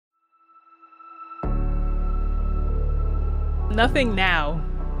nothing now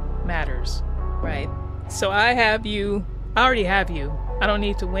matters, right? So I already have you. I don't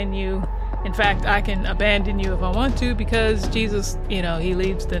need to win you. In fact, I can abandon you if I want to, because Jesus, he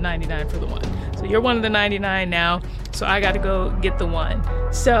leaves the 99 for the one. So you're one of the 99 now, so I got to go get the one.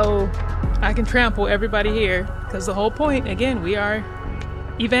 So I can trample everybody here, because the whole point, again, we are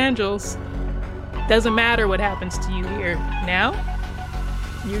evangels. Doesn't matter what happens to you here. Now,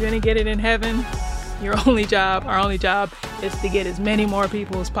 you're going to get it in heaven. Our only job is to get as many more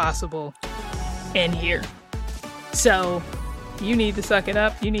people as possible in here. So you need to suck it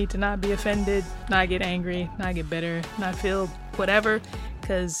up. You need to not be offended, not get angry, not get bitter, not feel whatever,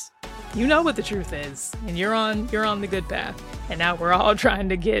 because you know what the truth is, and you're on the good path. And now we're all trying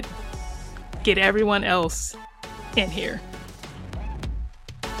to get everyone else in here.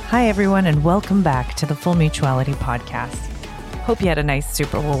 Hi everyone, and welcome back to the Full Mutuality Podcast. Hope you had a nice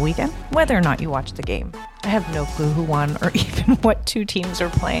Super Bowl weekend, whether or not you watched the game. I have no clue who won or even what two teams are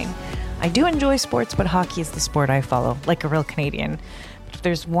playing. I do enjoy sports, but hockey is the sport I follow, like a real Canadian. But if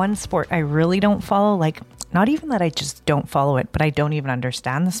there's one sport I really don't follow, like not even that I just don't follow it, but I don't even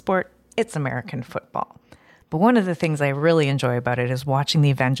understand the sport, it's American football. But one of the things I really enjoy about it is watching the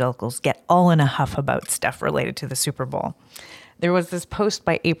evangelicals get all in a huff about stuff related to the Super Bowl. There was this post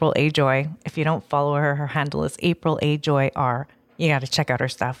by April A. Joy. If you don't follow her, her handle is April A. Joy R. You got to check out her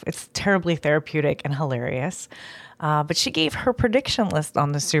stuff. It's terribly therapeutic and hilarious. But she gave her prediction list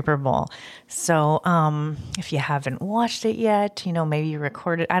on the Super Bowl. So if you haven't watched it yet, maybe you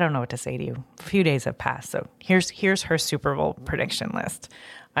recorded. I don't know what to say to you. A few days have passed. So here's her Super Bowl prediction list.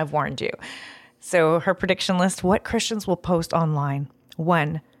 I've warned you. So her prediction list: what Christians will post online.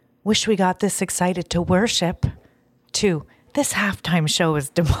 1, wish we got this excited to worship. 2, this halftime show is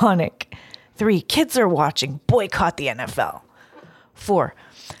demonic. 3, kids are watching, boycott the NFL. 4,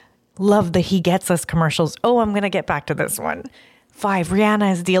 love the He Gets Us commercials. Oh, I'm going to get back to this one. 5,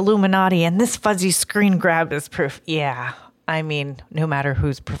 Rihanna is the Illuminati, and this fuzzy screen grab is proof. Yeah, I mean, no matter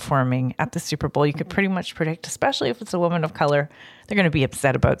who's performing at the Super Bowl, you could pretty much predict, especially if it's a woman of color, they're going to be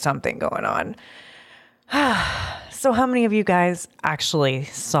upset about something going on. So how many of you guys actually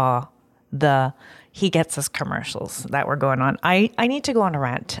saw the He Gets Us commercials that were going on? I need to go on a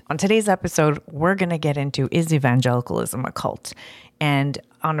rant. On today's episode, we're going to get into, is evangelicalism a cult? And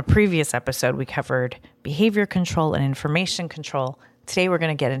on a previous episode, we covered behavior control and information control. Today, we're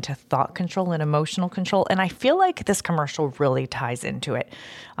going to get into thought control and emotional control. And I feel like this commercial really ties into it.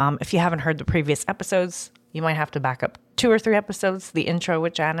 If you haven't heard the previous episodes, you might have to back up 2 or 3 episodes. The intro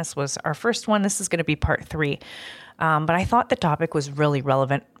with Janice was our first one. This is going to be part 3. But I thought the topic was really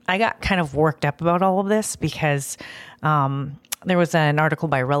relevant. I got kind of worked up about all of this because there was an article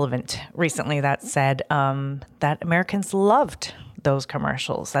by Relevant recently that said that Americans loved those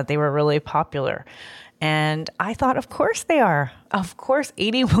commercials, that they were really popular. And I thought, of course they are. Of course,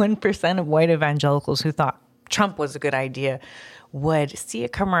 81% of white evangelicals who thought Trump was a good idea would see a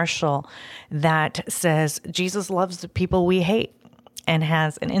commercial that says Jesus loves the people we hate, and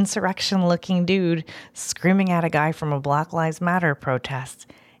has an insurrection-looking dude screaming at a guy from a Black Lives Matter protest,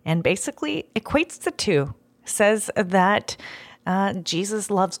 and basically equates the two, says that Jesus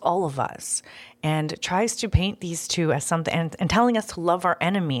loves all of us, and tries to paint these two as something, and telling us to love our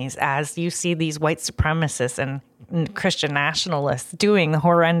enemies, as you see these white supremacists and Christian nationalists doing the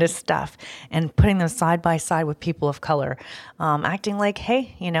horrendous stuff and putting them side by side with people of color, acting like,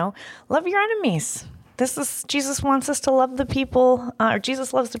 hey, love your enemies. Jesus wants us to love the people, or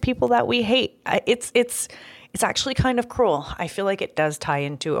Jesus loves the people that we hate. It's actually kind of cruel. I feel like it does tie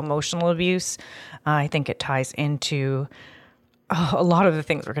into emotional abuse. I think it ties into a lot of the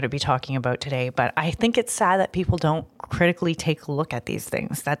things we're going to be talking about today. But I think it's sad that people don't critically take a look at these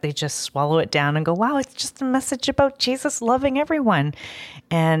things, that they just swallow it down and go, wow, it's just a message about Jesus loving everyone.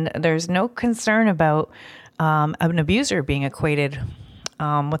 And there's no concern about an abuser being equated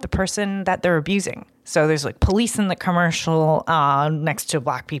with the person that they're abusing. So there's like police in the commercial next to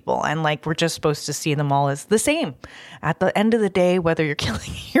Black people, and like we're just supposed to see them all as the same. At the end of the day, whether you're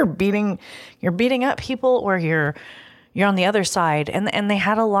killing, you're beating up people, or you're on the other side, and they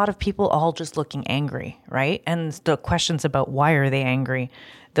had a lot of people all just looking angry, right? And the questions about why are they angry,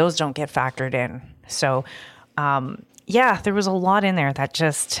 those don't get factored in. So there was a lot in there that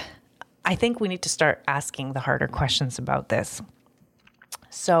just, I think we need to start asking the harder questions about this.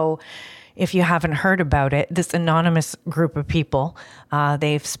 So if you haven't heard about it, this anonymous group of people,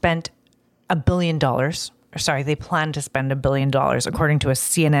 they've spent $1 billion. They plan to spend $1 billion, according to a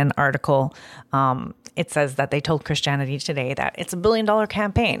CNN article. It says that they told Christianity Today that it's $1 billion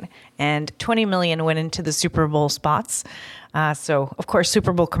campaign, and $20 million went into the Super Bowl spots. So, of course,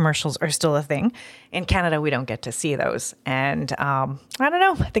 Super Bowl commercials are still a thing. In Canada, we don't get to see those. And I don't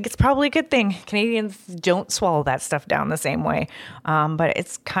know. I think it's probably a good thing. Canadians don't swallow that stuff down the same way. But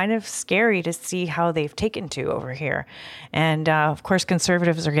it's kind of scary to see how they've taken to over here. And, of course,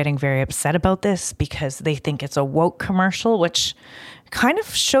 conservatives are getting very upset about this because they think it's a woke commercial, which kind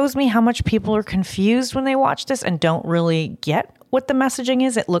of shows me how much people are confused when they watch this and don't really get what the messaging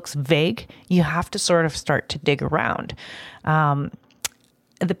is. It looks vague. You have to sort of start to dig around.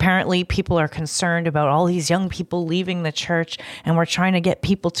 Apparently, people are concerned about all these young people leaving the church, and we're trying to get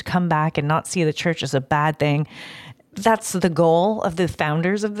people to come back and not see the church as a bad thing. That's the goal of the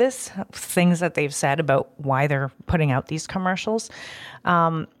founders of this, things that they've said about why they're putting out these commercials.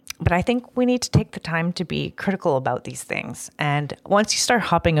 But I think we need to take the time to be critical about these things. And once you start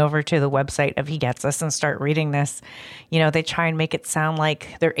hopping over to the website of He Gets Us and start reading this, they try and make it sound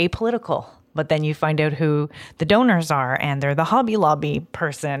like they're apolitical. But then you find out who the donors are, and they're the Hobby Lobby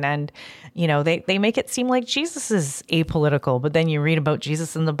person. And, they make it seem like Jesus is apolitical. But then you read about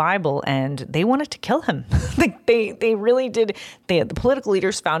Jesus in the Bible, and they wanted to kill him. They really did. The political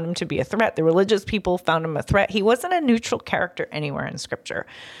leaders found him to be a threat. The religious people found him a threat. He wasn't a neutral character anywhere in Scripture.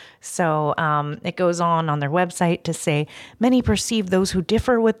 So it goes on their website to say, many perceive those who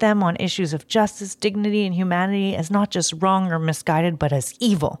differ with them on issues of justice, dignity, and humanity as not just wrong or misguided, but as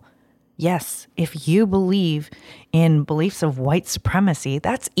evil. Yes, if you believe in beliefs of white supremacy,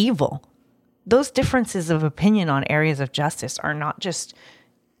 that's evil. Those differences of opinion on areas of justice are not just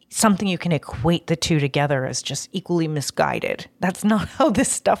something you can equate the two together as just equally misguided. That's not how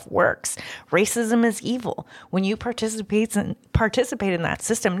this stuff works. Racism is evil. When you participate in that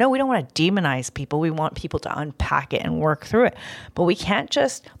system, no, we don't want to demonize people. We want people to unpack it and work through it. But we can't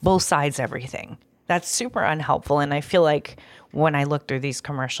just both sides everything. That's super unhelpful. And I feel like when I looked through these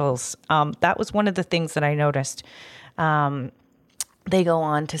commercials, that was one of the things that I noticed. They go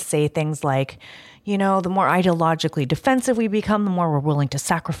on to say things like, the more ideologically defensive we become, the more we're willing to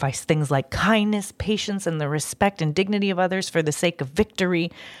sacrifice things like kindness, patience, and the respect and dignity of others for the sake of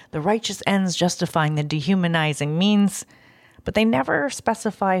victory, the righteous ends justifying the dehumanizing means. But they never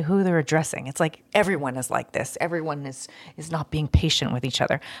specify who they're addressing. It's like everyone is like this. Everyone is not being patient with each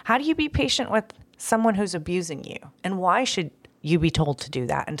other. How do you be patient with someone who's abusing you? And why should you be told to do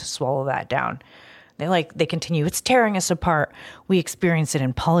that and to swallow that down? They continue, it's tearing us apart. We experience it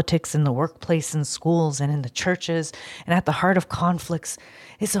in politics, in the workplace, in schools, and in the churches. And at the heart of conflicts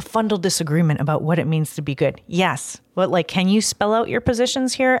is a fundamental disagreement about what it means to be good. Yes, but can you spell out your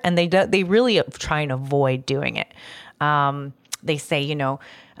positions here? And they really try and avoid doing it. They say,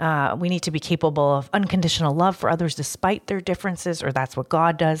 we need to be capable of unconditional love for others despite their differences, or that's what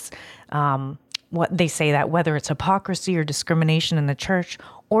God does. What they say that whether it's hypocrisy or discrimination in the church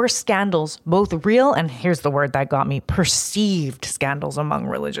or scandals, both real and here's the word that got me, perceived scandals among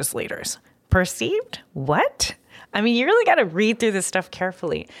religious leaders. Perceived? What? I mean, you really got to read through this stuff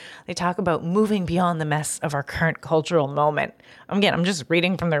carefully. They talk about moving beyond the mess of our current cultural moment. Again, I'm just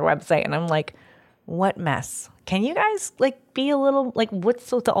reading from their website and I'm like, what mess? Can you guys be a little what's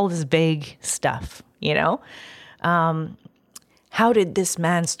with all this vague stuff, How did this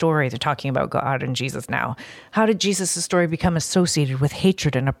man's story, they're talking about God and Jesus now, how did Jesus' story become associated with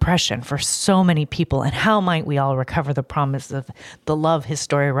hatred and oppression for so many people? And how might we all recover the promise of the love his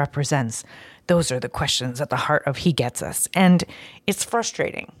story represents? Those are the questions at the heart of He Gets Us. And it's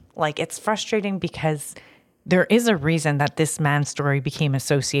frustrating. It's frustrating because there is a reason that this man's story became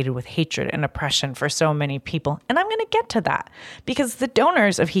associated with hatred and oppression for so many people. And I'm going to get to that because the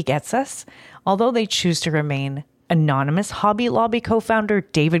donors of He Gets Us, although they choose to remain anonymous, Hobby Lobby co-founder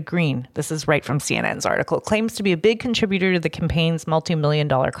David Green, this is right from CNN's article, claims to be a big contributor to the campaign's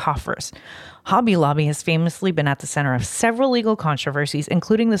multi-million-dollar coffers. Hobby Lobby has famously been at the center of several legal controversies,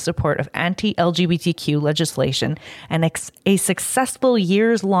 including the support of anti-LGBTQ legislation and a successful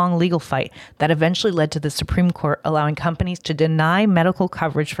years-long legal fight that eventually led to the Supreme Court allowing companies to deny medical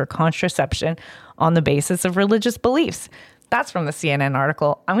coverage for contraception on the basis of religious beliefs. That's from the CNN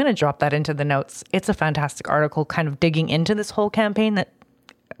article. I'm going to drop that into the notes. It's a fantastic article kind of digging into this whole campaign that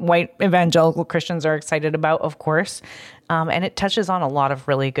white evangelical Christians are excited about, of course. And it touches on a lot of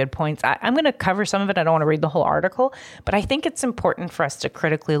really good points. I'm going to cover some of it. I don't want to read the whole article, but I think it's important for us to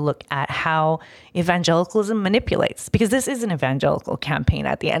critically look at how evangelicalism manipulates, because this is an evangelical campaign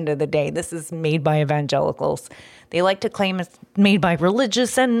at the end of the day. This is made by evangelicals. They like to claim it's made by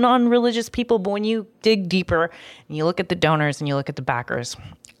religious and non-religious people, but when you dig deeper and you look at the donors and you look at the backers,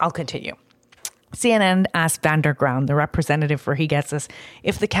 I'll continue. CNN asked Vanderground, the representative for He Gets Us,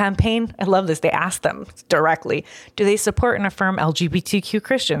 if the campaign, I love this, they asked them directly, do they support and affirm LGBTQ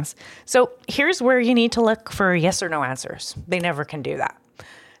Christians? So here's where you need to look for yes or no answers. They never can do that.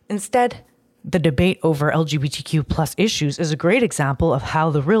 Instead, the debate over LGBTQ plus issues is a great example of how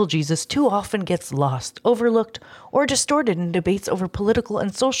the real Jesus too often gets lost, overlooked, or distorted in debates over political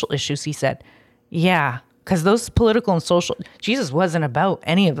and social issues, he said. Yeah, because those political and social, Jesus wasn't about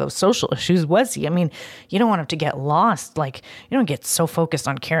any of those social issues, was he? I mean, you don't want him to get lost. Like, you don't get so focused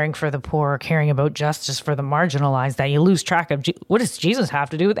on caring for the poor or caring about justice for the marginalized that you lose track of what does Jesus have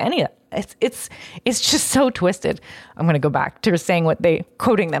to do with any of it? It's just so twisted. I'm going to go back to saying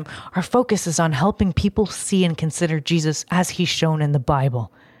quoting them. Our focus is on helping people see and consider Jesus as he's shown in the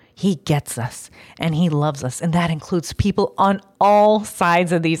Bible. He gets us and he loves us. And that includes people on all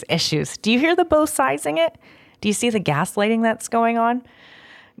sides of these issues. Do you hear the both sizing it? Do you see the gaslighting that's going on?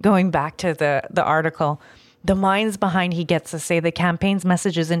 Going back to the article, the minds behind He Gets Us say the campaign's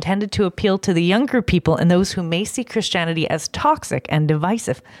message is intended to appeal to the younger people and those who may see Christianity as toxic and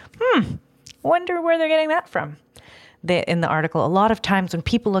divisive. Wonder where they're getting that from. In the article, a lot of times when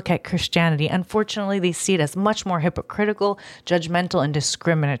people look at Christianity, unfortunately, they see it as much more hypocritical, judgmental, and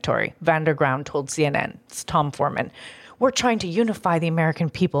discriminatory. Vanderground told CNN. It's Tom Foreman. We're trying to unify the American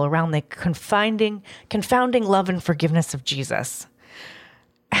people around the confounding love and forgiveness of Jesus.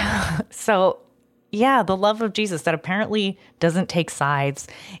 So, yeah, the love of Jesus that apparently doesn't take sides.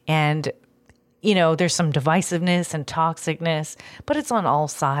 And, you know, there's some divisiveness and toxicness, but it's on all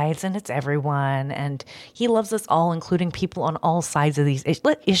sides and it's everyone. And he loves us all, including people on all sides of these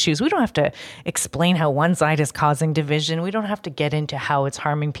issues. We don't have to explain how one side is causing division. We don't have to get into how it's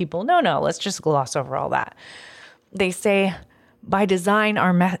harming people. No, let's just gloss over all that. They say, by design,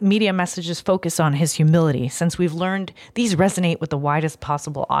 our media messages focus on his humility, since we've learned these resonate with the widest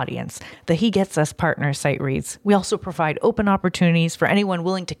possible audience. The He Gets Us partner site reads, we also provide open opportunities for anyone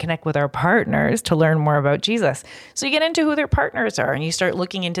willing to connect with our partners to learn more about Jesus. So you get into who their partners are and you start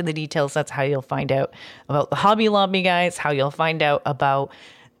looking into the details. That's how you'll find out about the Hobby Lobby guys, how you'll find out about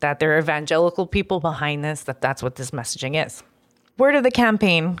that there are evangelical people behind this, that's what this messaging is. Word of the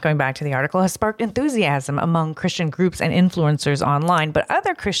campaign, going back to the article, has sparked enthusiasm among Christian groups and influencers online, but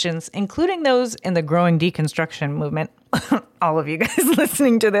other Christians, including those in the growing deconstruction movement, all of you guys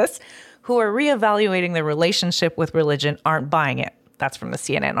listening to this, who are reevaluating their relationship with religion, aren't buying it. That's from the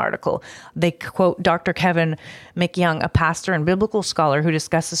CNN article. They quote Dr. Kevin McYoung, a pastor and biblical scholar who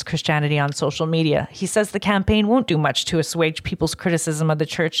discusses Christianity on social media. He says the campaign won't do much to assuage people's criticism of the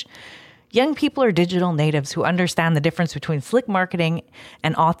church. Young people are digital natives who understand the difference between slick marketing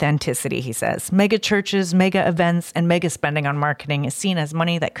and authenticity, he says. Mega churches, mega events, and mega spending on marketing is seen as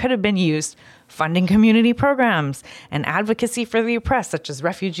money that could have been used funding community programs and advocacy for the oppressed, such as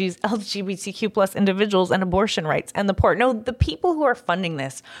refugees, LGBTQ plus individuals, and abortion rights, and the poor. No, the people who are funding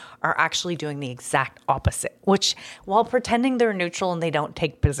this are actually doing the exact opposite, which, while pretending they're neutral and they don't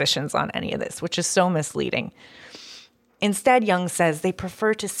take positions on any of this, which is so misleading. Instead, Young says they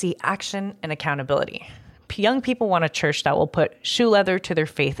prefer to see action and accountability. Young people want a church that will put shoe leather to their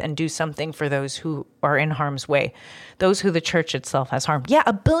faith and do something for those who are in harm's way, those who the church itself has harmed. Yeah,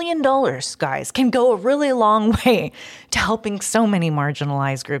 $1 billion, guys, can go a really long way to helping so many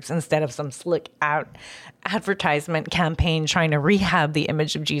marginalized groups instead of some slick out advertisement campaign trying to rehab the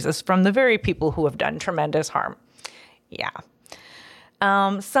image of Jesus from the very people who have done tremendous harm. Yeah.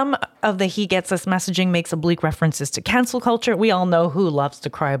 Some of the He Gets Us messaging makes oblique references to cancel culture. We all know who loves to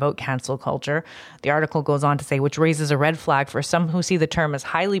cry about cancel culture. The article goes on to say, which raises a red flag for some who see the term as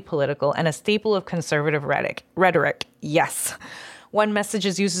highly political and a staple of conservative rhetoric. Yes. One message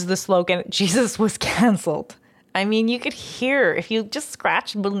uses the slogan, Jesus was canceled. I mean, you could hear, if you just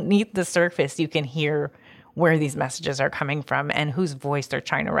scratch beneath the surface, you can hear where these messages are coming from and whose voice they're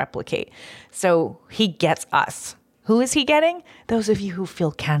trying to replicate. So he gets us. Who is he getting? Those of you who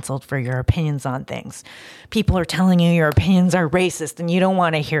feel canceled for your opinions on things. People are telling you your opinions are racist and you don't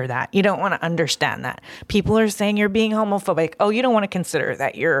want to hear that. You don't want to understand that. People are saying you're being homophobic. Oh, you don't want to consider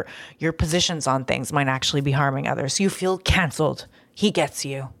that your positions on things might actually be harming others. You feel canceled. He gets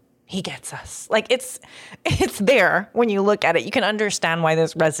you. He gets us. Like it's there when you look at it. You can understand why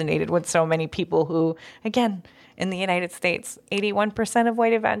this resonated with so many people who, again, in the United States, 81% of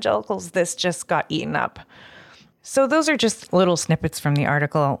white evangelicals, this just got eaten up. So those are just little snippets from the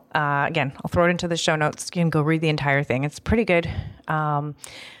article. Again, I'll throw it into the show notes. You can go read the entire thing. It's pretty good. One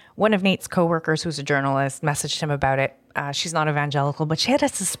of Nate's coworkers, who's a journalist, messaged him about it. She's not evangelical, but she had a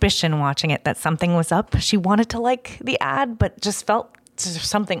suspicion watching it that something was up. She wanted to like the ad, but just felt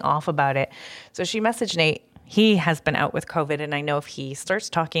something off about it. So she messaged Nate. He has been out with COVID, and I know if he starts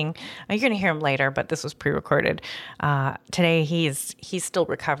talking, you're going to hear him later, but this was pre-recorded. Today, he's still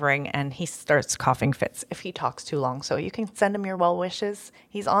recovering, and he starts coughing fits if he talks too long. So you can send him your well wishes.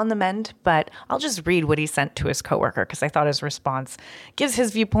 He's on the mend, but I'll just read what he sent to his coworker because I thought his response gives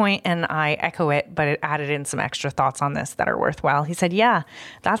his viewpoint, and I echo it, but it added in some extra thoughts on this that are worthwhile. He said, yeah,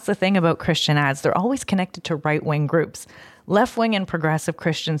 that's the thing about Christian ads. They're always connected to right-wing groups. Left-wing and progressive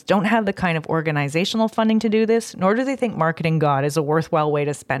Christians don't have the kind of organizational funding to do this, nor do they think marketing God is a worthwhile way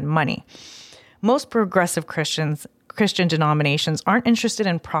to spend money. Most progressive Christian denominations aren't interested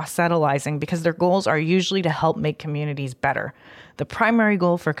in proselytizing because their goals are usually to help make communities better. The primary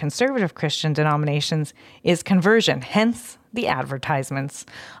goal for conservative Christian denominations is conversion, hence the advertisements.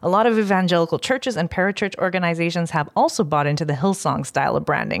 A lot of evangelical churches and parachurch organizations have also bought into the Hillsong style of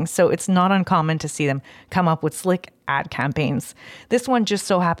branding, so it's not uncommon to see them come up with slick ad campaigns. This one just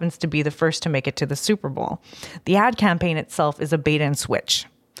so happens to be the first to make it to the Super Bowl. The ad campaign itself is a bait and switch.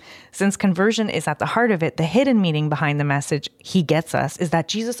 Since conversion is at the heart of it, the hidden meaning behind the message, He gets us, is that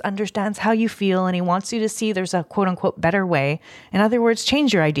Jesus understands how you feel and He wants you to see there's a quote-unquote better way. In other words,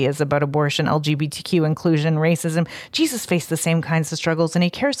 change your ideas about abortion, LGBTQ inclusion, racism. Jesus faced the same kinds of struggles, and He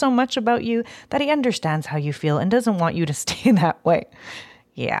cares so much about you that He understands how you feel and doesn't want you to stay that way.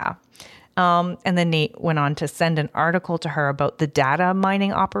 Yeah. And then Nate went on to send an article to her about the data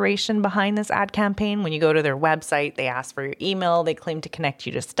mining operation behind this ad campaign. When you go to their website, they ask for your email. They claim to connect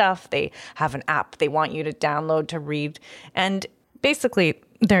you to stuff. They have an app they want you to download to read. And basically,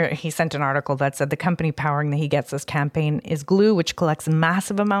 he sent an article that said the company powering the He Gets Us campaign is Gloo, which collects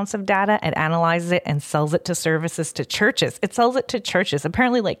massive amounts of data and analyzes it and sells it to services to churches. It sells it to churches.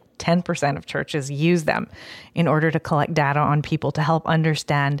 Apparently, like 10% of churches use them in order to collect data on people to help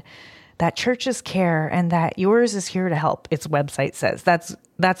understand that churches care and that yours is here to help, its website says.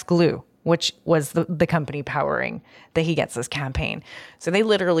 That's Gloo, which was the company powering the He Gets Us campaign. So they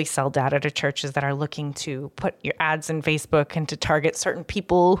literally sell data to churches that are looking to put your ads in Facebook and to target certain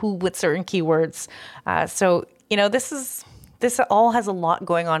people who with certain keywords. So, this all has a lot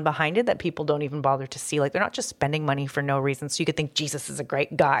going on behind it that people don't even bother to see. Like, they're not just spending money for no reason. So you could think Jesus is a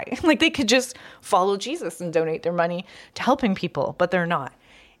great guy. Like, they could just follow Jesus and donate their money to helping people, but they're not.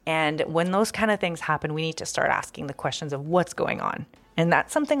 And when those kind of things happen, we need to start asking the questions of what's going on. And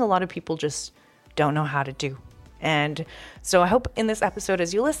that's something a lot of people just don't know how to do. And so I hope in this episode,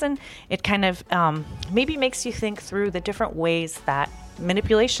 as you listen, it kind of maybe makes you think through the different ways that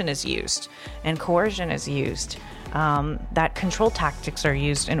manipulation is used and coercion is used, that control tactics are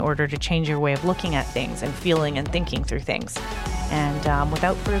used in order to change your way of looking at things and feeling and thinking through things. And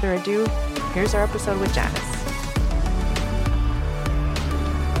without further ado, here's our episode with Janice.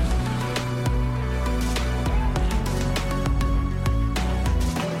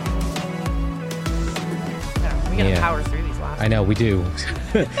 Power through these last. I know we do.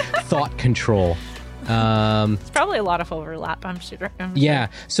 Thought control. It's probably a lot of overlap. I'm sure. Yeah.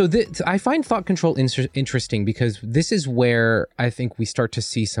 So I find thought control interesting because this is where I think we start to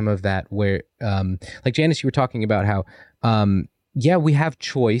see some of that. Where, like Janice, you were talking about how, we have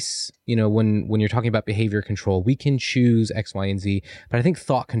choice. When you're talking about behavior control, we can choose X, Y, and Z. But I think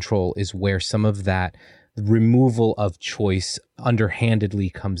thought control is where some of that removal of choice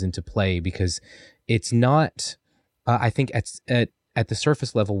underhandedly comes into play because it's not. I think at the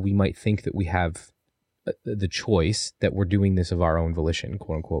surface level, we might think that we have the choice, that we're doing this of our own volition,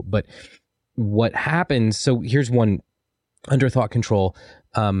 quote unquote. But what happens, so here's one under thought control,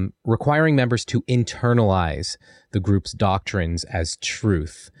 requiring members to internalize the group's doctrines as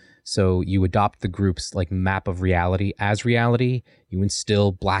truth. So you adopt the group's like map of reality as reality. You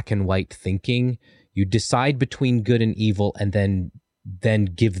instill black and white thinking. You decide between good and evil and then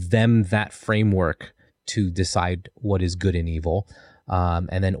give them that framework to decide what is good and evil,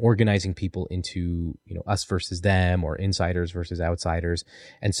 and then organizing people into us versus them or insiders versus outsiders.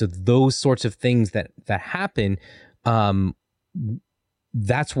 And so those sorts of things that happen,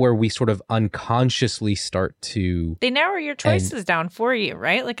 that's where we sort of unconsciously start to... They narrow your choices down for you,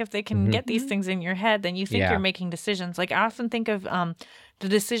 right? Like if they can get these things in your head, then you think you're making decisions. Like I often think of the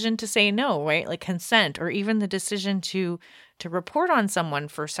decision to say no, right? Like consent, or even the decision to report on someone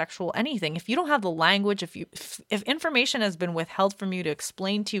for sexual anything. If you don't have the language, if information has been withheld from you to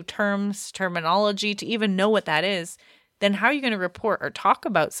explain to you terminology, to even know what that is, then how are you going to report or talk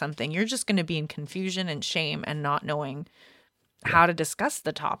about something? You're just going to be in confusion and shame and not knowing how to discuss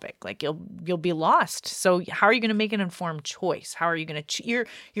the topic. Like you'll be lost. So how are you going to make an informed choice? How are you going to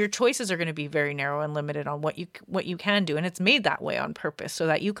your choices are going to be very narrow and limited on what you can do, and it's made that way on purpose so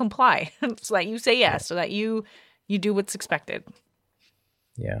that you comply, so that you say yes, so that you do what's expected.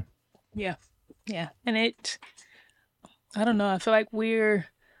 Yeah. Yeah. Yeah. And I don't know, I feel like we're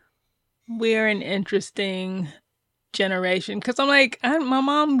an interesting generation because I'm like, my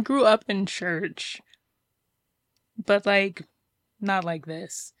mom grew up in church, but like not like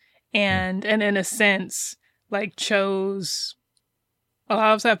this, and in a sense, like chose. A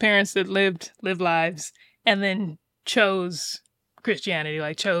lot of us have parents that lived lives and then chose Christianity,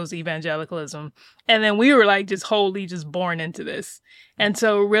 like chose evangelicalism, and then we were like just wholly just born into this, and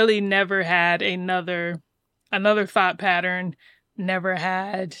so really never had another thought pattern, never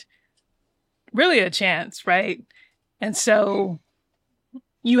had really a chance, right? And so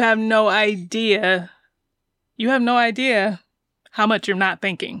you have no idea how much you're not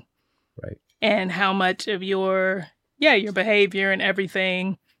thinking. Right. And how much of your behavior and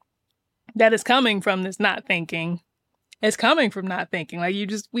everything that is coming from this not thinking is coming from not thinking. Like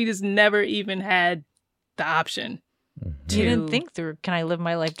we just never even had the option. You didn't think through, can I live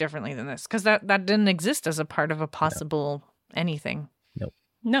my life differently than this? Because that didn't exist as a part of a possible anything.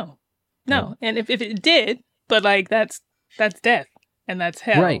 No. And if it did, but like that's death and that's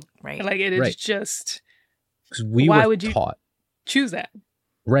hell. Right. And like it is just, because we why were would you taught. choose that?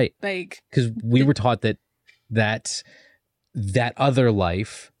 Right. Like, because we were taught that other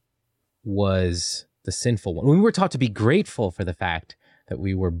life was the sinful one. We were taught to be grateful for the fact that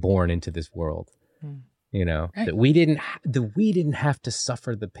we were born into this world. You know, right. that we didn't have to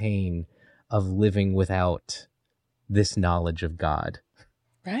suffer the pain of living without this knowledge of God.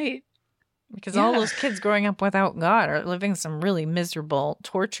 Right. Because all those kids growing up without God are living some really miserable,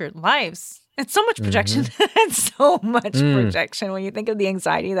 tortured lives. It's so much projection. It's so much projection when you think of the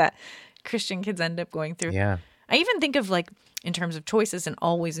anxiety that Christian kids end up going through. Yeah. I even think of like in terms of choices and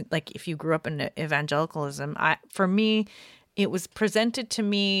always like if you grew up in evangelicalism, for me, it was presented to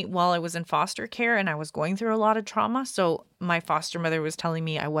me while I was in foster care and I was going through a lot of trauma. So my foster mother was telling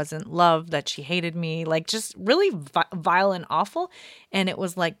me I wasn't loved, that she hated me, like just really vile and awful. And it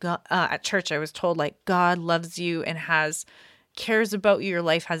was like at church, I was told like God loves you and cares about you. Your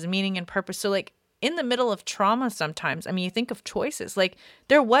life has meaning and purpose. So like in the middle of trauma sometimes, I mean, you think of choices. Like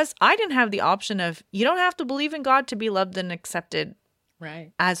I didn't have the option of, you don't have to believe in God to be loved and accepted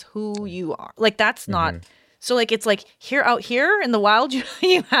as who you are. Like that's not... So like it's like out here in the wild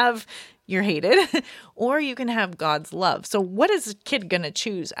you're hated, or you can have God's love. So what is a kid gonna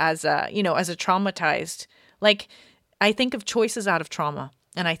choose as a traumatized? Like I think of choices out of trauma,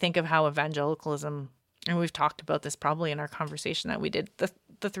 and I think of how evangelicalism, and we've talked about this probably in our conversation that we did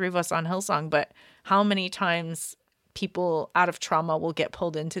the three of us on Hillsong, but how many times people out of trauma will get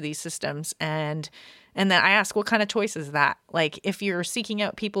pulled into these systems and then I ask, what kind of choice is that? Like, if you're seeking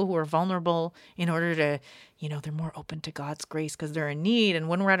out people who are vulnerable in order to, they're more open to God's grace because they're in need. And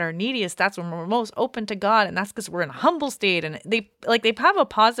when we're at our neediest, that's when we're most open to God. And that's because we're in a humble state. And they have a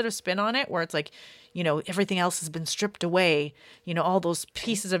positive spin on it where it's like, everything else has been stripped away, all those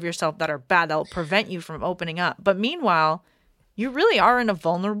pieces of yourself that are bad that'll prevent you from opening up. But meanwhile, you really are in a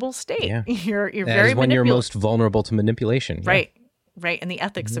vulnerable state. Yeah. You're very when you're most vulnerable to manipulation. Right. Yeah. Right. And the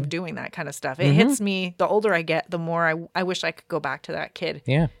ethics of doing that kind of stuff. It hits me. The older I get, the more I wish I could go back to that kid.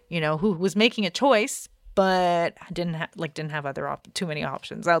 Yeah. Who was making a choice, but didn't have too many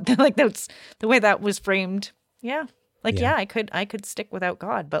options out there. Like that's the way that was framed. Yeah. Like, I could stick without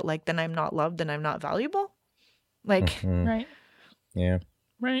God, but like, then I'm not loved and I'm not valuable. Like, right. Yeah.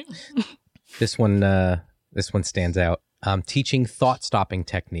 Right. This one stands out. Teaching thought-stopping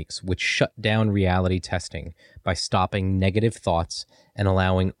techniques, which shut down reality testing by stopping negative thoughts and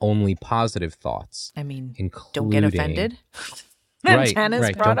allowing only positive thoughts. I mean, don't get offended. Right, Janice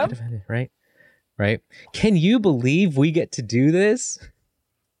right. brought Don't up. get offended. Right. Can you believe we get to do this?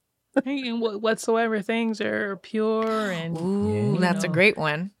 And whatsoever things are pure and that's a great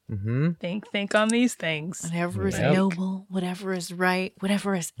one. Mm-hmm. Think on these things. Whatever is noble, whatever is right,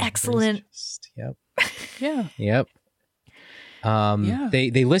 whatever is excellent. Yep. Yeah. Yep.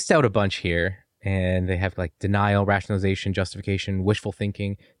 They list out a bunch here, and they have like denial, rationalization, justification, wishful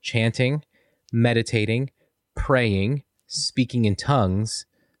thinking, chanting, meditating, praying, speaking in tongues,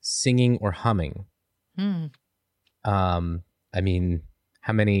 singing or humming. I mean,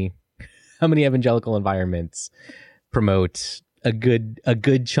 how many evangelical environments promote a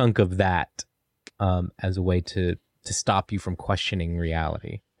good chunk of that as a way to stop you from questioning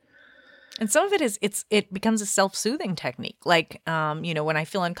reality? And some of it becomes a self-soothing technique. Like, when I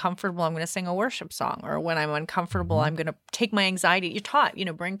feel uncomfortable, I'm going to sing a worship song. Or when I'm uncomfortable, I'm going to take my anxiety. You're taught,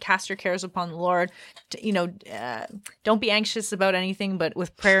 cast your cares upon the Lord. Don't be anxious about anything, but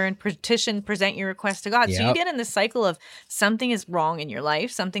with prayer and petition, present your request to God. Yep. So you get in this cycle of something is wrong in your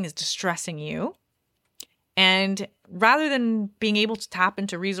life. Something is distressing you. And rather than being able to tap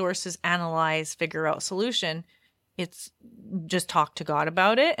into resources, analyze, figure out solution, it's just talk to God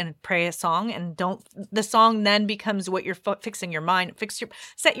about it and pray a song, and the song then becomes what you're fixing your mind,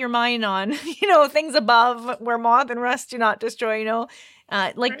 set your mind on, things above where moth and rust do not destroy,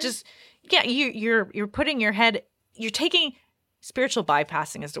 you're putting your head, you're taking spiritual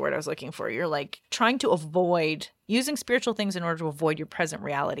bypassing is the word I was looking for. You're like trying to avoid using spiritual things in order to avoid your present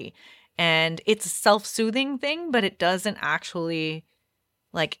reality. And it's a self-soothing thing, but it doesn't actually,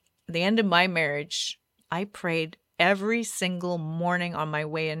 like, at the end of my marriage, I prayed every single morning on my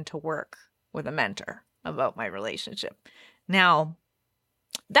way into work with a mentor about my relationship. Now,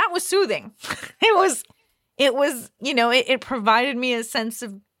 that was soothing. It provided me a sense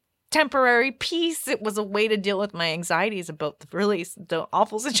of temporary peace. It was a way to deal with my anxieties about the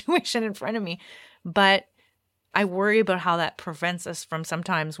awful situation in front of me. But I worry about how that prevents us from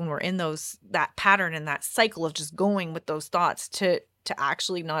sometimes when we're in that pattern and that cycle of just going with those thoughts to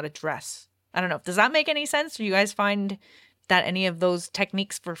actually not address. I don't know. Does that make any sense? Do you guys find that any of those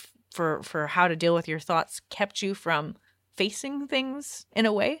techniques for how to deal with your thoughts kept you from facing things in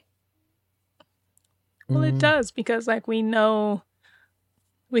a way? Well, it does, because we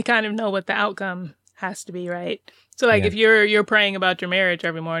kind of know what the outcome has to be, right? So if you're praying about your marriage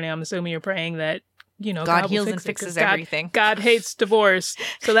every morning, I'm assuming you're praying that, God heals and fixes everything. God hates divorce.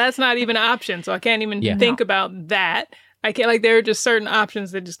 So that's not even an option. So I can't even think about that. I can't, there are just certain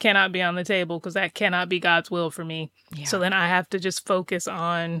options that just cannot be on the table because that cannot be God's will for me. Yeah. So then I have to just focus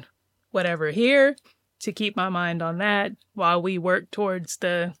on whatever here to keep my mind on that while we work towards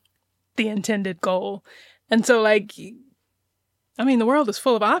the intended goal. And so the world is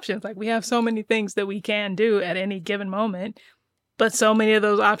full of options. We have so many things that we can do at any given moment, but so many of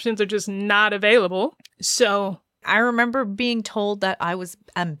those options are just not available. So I remember being told that I was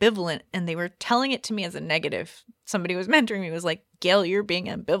ambivalent, and they were telling it to me as a negative. Somebody was mentoring me, was like, Gail, you're being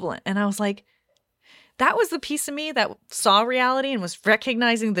ambivalent. And I was like, that was the piece of me that saw reality and was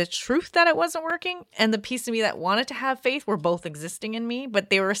recognizing the truth that it wasn't working. And the piece of me that wanted to have faith were both existing in me,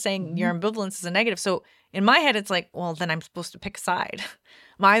 but they were saying your ambivalence is a negative. So in my head, it's like, well, then I'm supposed to pick a side.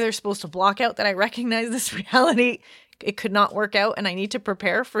 I'm either supposed to block out that I recognize this reality, it could not work out, and I need to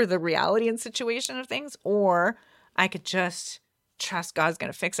prepare for the reality and situation of things, or I could just trust God's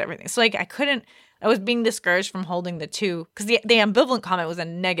going to fix everything. So I was being discouraged from holding the two, because the ambivalent comment was a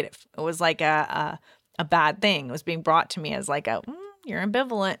negative. It was like a bad thing. It was being brought to me as you're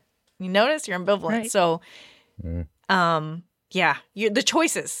ambivalent. You notice you're ambivalent. Right. So, the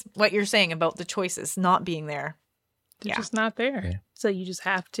choices, what you're saying about the choices not being there. They're just not there. Yeah. So you just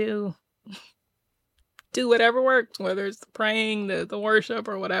have to do whatever works, whether it's the praying, the worship,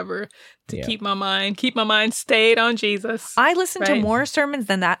 or whatever, to keep my mind stayed on Jesus. I listened to more sermons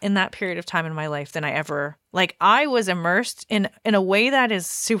than that in that period of time in my life than I ever, I was immersed in a way that is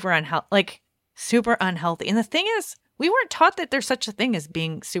super unhealthy. And the thing is, we weren't taught that there's such a thing as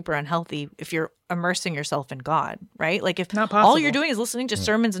being super unhealthy if you're immersing yourself in God, right? If not possible. All you're doing is listening to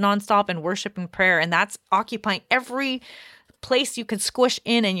sermons nonstop and worship and prayer, and that's occupying every place you can squish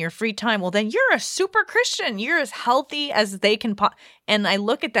in your free time, well, then you're a super Christian. You're as healthy as they can. And I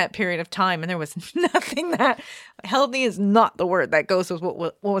look at that period of time, and there was nothing that healthy is not the word that goes with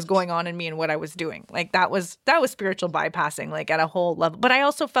what was going on in me and what I was doing. That was spiritual bypassing, at a whole level. But I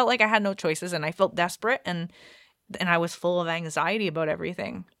also felt like I had no choices, and I felt desperate, and I was full of anxiety about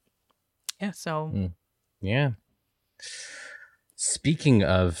everything. Yeah. So. Yeah. Speaking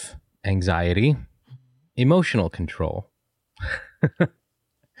of anxiety, emotional control.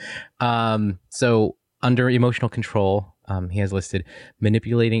 So under emotional control, he has listed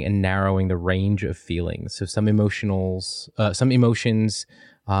manipulating and narrowing the range of feelings. So some emotions,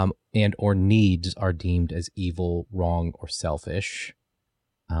 and or needs are deemed as evil, wrong, or selfish.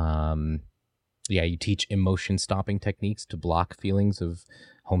 You teach emotion stopping techniques to block feelings of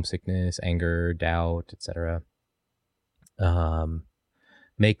homesickness, anger, doubt, etc.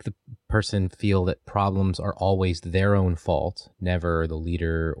 Make the person feel that problems are always their own fault, never the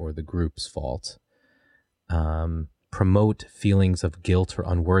leader or the group's fault. Promote feelings of guilt or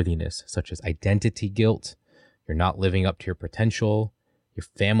unworthiness, such as identity guilt. You're not living up to your potential. Your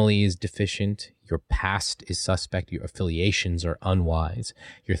family is deficient. Your past is suspect. Your affiliations are unwise.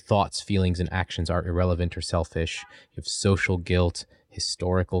 Your thoughts, feelings, and actions are irrelevant or selfish. You have social guilt,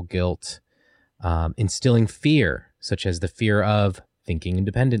 historical guilt. Instilling fear, such as the fear of thinking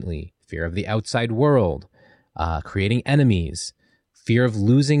independently, fear of the outside world, creating enemies, fear of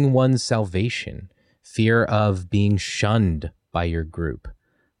losing one's salvation, fear of being shunned by your group.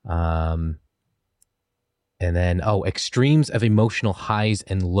 And then, extremes of emotional highs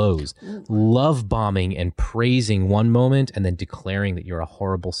and lows. Love bombing and praising one moment and then declaring that you're a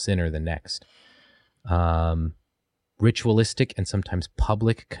horrible sinner the next. Ritualistic and sometimes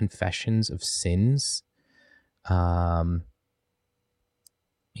public confessions of sins. Yeah.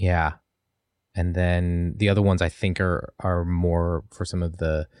 And then the other ones I think are more for some of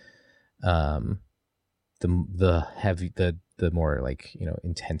the heavy, the more like,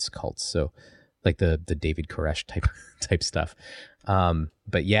 intense cults. So like the David Koresh type stuff.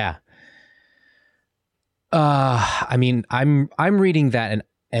 But yeah. I mean, I'm reading that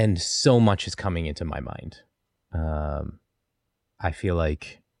and so much is coming into my mind. I feel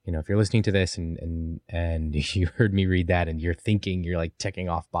like, if you're listening to this and you heard me read that and you're like checking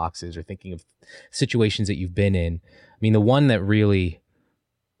off boxes or thinking of situations that you've been in. I mean, the one that really,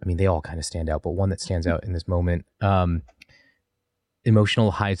 they all kind of stand out, but one that stands out in this moment, emotional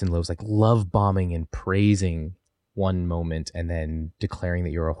highs and lows, like love bombing and praising one moment and then declaring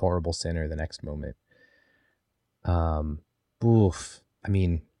that you're a horrible sinner the next moment. In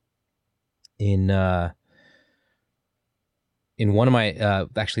one of my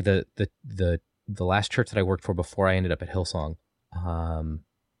actually the last church that I worked for before I ended up at Hillsong,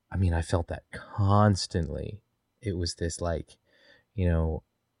 I felt that constantly. It was this like,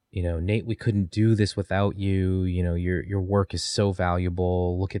 Nate, we couldn't do this without you. Your work is so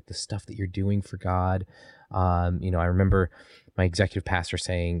valuable. Look at the stuff that you're doing for God. I remember my executive pastor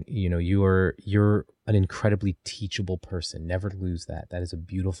saying, you're an incredibly teachable person. Never lose that. That is a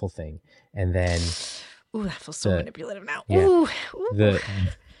beautiful thing. And then, ooh, that feels so manipulative now. Yeah, ooh.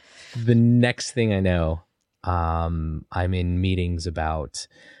 The next thing I know, I'm in meetings about,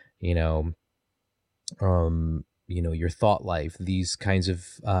 your thought life. These kinds of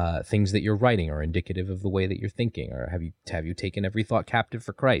things that you're writing are indicative of the way that you're thinking. Or have you taken every thought captive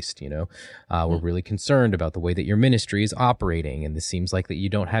for Christ? We're really concerned about the way that your ministry is operating, and this seems like that you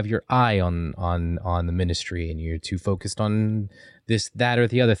don't have your eye on the ministry, and you're too focused on this, that, or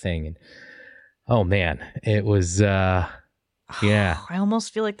the other thing. And oh man, it was. Yeah. I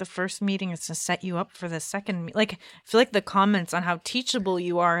almost feel like the first meeting is to set you up for the second. Like, I feel like the comments on how teachable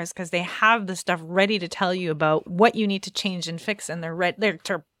you are is because they have the stuff ready to tell you about what you need to change and fix, and they're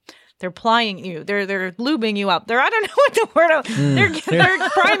plying you. They're lubing you up. I don't know what the word. They're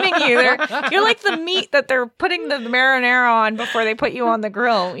priming you. You're like the meat that they're putting the marinara on before they put you on the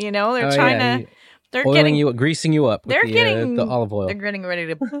grill. They're trying to. They're greasing you up. With the olive oil. They're getting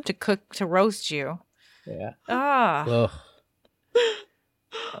ready to cook, to roast you. Yeah. Ah.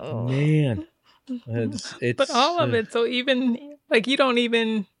 Oh man, it's but all of it. So even like you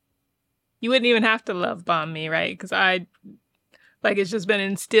wouldn't even have to love bomb me, right? Because it's just been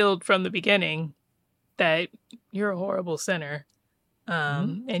instilled from the beginning that you're a horrible sinner,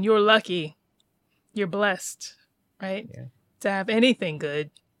 and you're lucky, you're blessed, right? Yeah. To have anything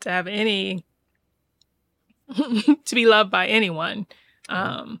good, to have any, to be loved by anyone,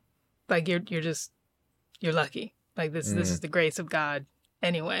 you're lucky. Like this is the grace of God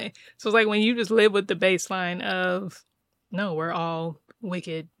anyway. So it's like when you just live with the baseline of, no, we're all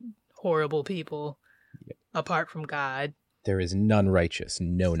wicked, horrible people apart from God. There is none righteous.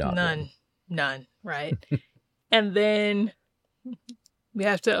 No, not none, right? And then we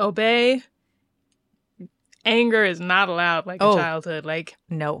have to obey. Anger is not allowed in childhood, at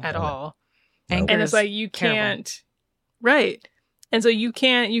all. Anger and it's like you can't, terrible. Right? And so you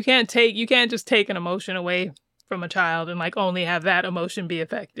can't just take an emotion away from a child and only have that emotion be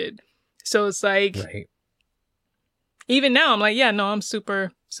affected. So it's like, right. Even now I'm like, yeah, no, I'm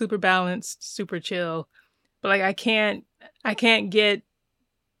super, super balanced, super chill. But I can't get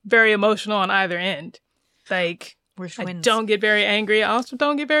very emotional on either end. I don't get very angry. I also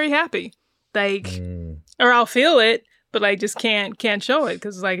don't get very happy. Or I'll feel it, but just can't show it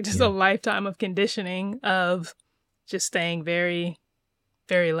because a lifetime of conditioning of just staying very,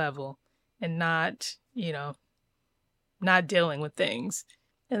 very level and not dealing with things.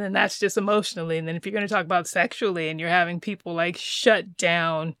 And then that's just emotionally. And then if you're going to talk about sexually and you're having people shut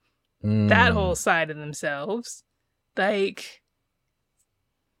down that whole side of themselves, and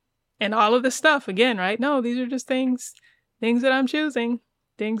all of this stuff again, right? No, these are just things that I'm choosing,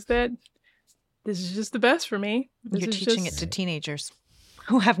 things that this is just the best for me. You're teaching it to teenagers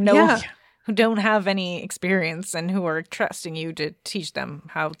who have who don't have any experience and who are trusting you to teach them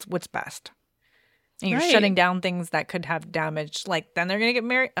what's And you're shutting down things that could have damage. Then they're going to get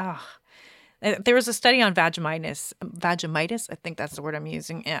married. Oh, There was a study on vaginitis. I think that's the word I'm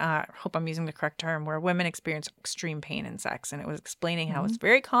using. I hope I'm using the correct term, where women experience extreme pain in sex. And it was explaining how it's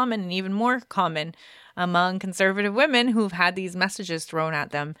very common and even more common among conservative women who've had these messages thrown at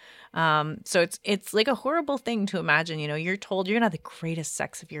them. So it's like a horrible thing to imagine. You're told you're going to have the greatest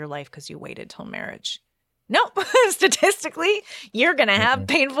sex of your life because you waited till marriage. Nope. Statistically, you're going to have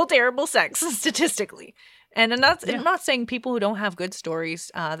painful, terrible sex, statistically. And I'm not saying people who don't have good stories,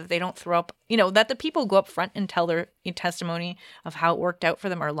 that they don't throw up, that the people who go up front and tell their testimony of how it worked out for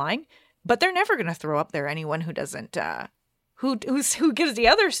them are lying, but they're never going to throw up there anyone who doesn't, who gives the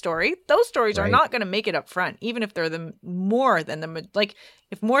other story. Those stories are not going to make it up front, even if they're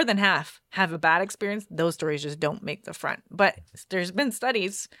if more than half have a bad experience, those stories just don't make the front. But there's been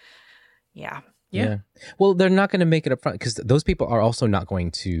studies. Yeah. Well, they're not going to make it up front because those people are also not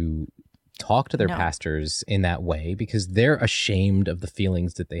going to talk to their pastors in that way because they're ashamed of the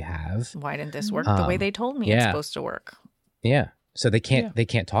feelings that they have. Why didn't this work the way they told me it's supposed to work? Yeah. So they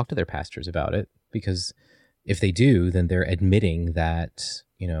can't talk to their pastors about it because if they do, then they're admitting that,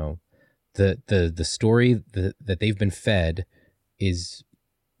 the story that they've been fed is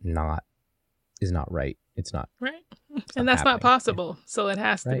not right. It's not. Right. And that's not possible. So it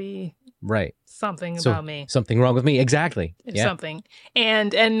has to be something about me. Something wrong with me. Exactly. It's something.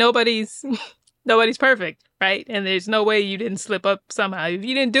 And nobody's perfect, right? And there's no way you didn't slip up somehow. If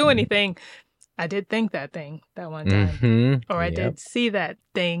you didn't do anything, I did think that thing that one time. Or I did see that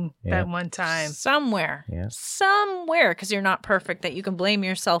thing that one time. Somewhere. Because you're not perfect, that you can blame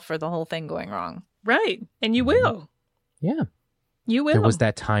yourself for the whole thing going wrong. Right. And you will. Yeah. You will. There was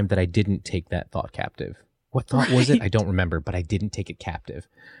that time that I didn't take that thought captive. What thought was it? I don't remember, but I didn't take it captive.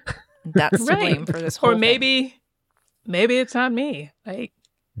 That's the blame for this whole thing. Or maybe it's not me. Like,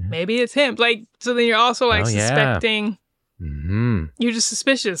 maybe it's him. Like, so then you're also suspecting. You're just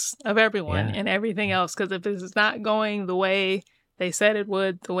suspicious of everyone and everything else. Because if this is not going the way they said it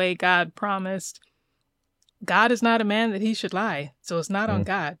would, the way God promised, God is not a man that he should lie. So it's not on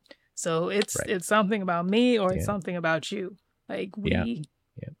God. So it's something about me or it's something about you. Like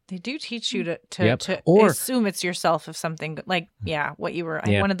they do teach you to assume it's yourself if something what you were.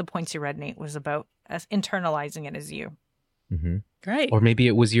 One of the points you read, Nate, was about internalizing it as you. Right. Or maybe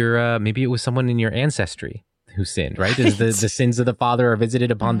it was maybe it was someone in your ancestry who sinned. Right. The sins of the father are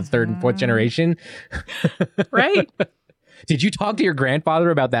visited upon the third and fourth generation. Right. Did you talk to your grandfather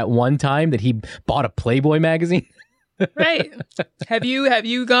about that one time that he bought a Playboy magazine? Right. Have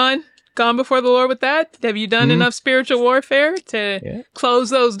you gone before the Lord with that? Have you done enough spiritual warfare to close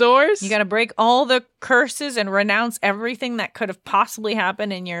those doors? You got to break all the curses and renounce everything that could have possibly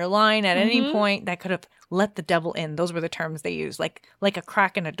happened in your line at any point that could have let the devil in. Those were the terms they used, like a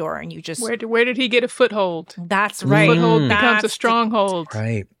crack in a door, and you just... Where did he get a foothold? That's right. A foothold becomes a stronghold.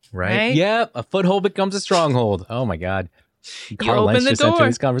 Right. Yep, a foothold becomes a stronghold. Oh my God. Carl Lentz just entered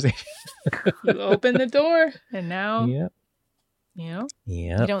this conversation. You open the door, and now... Yep.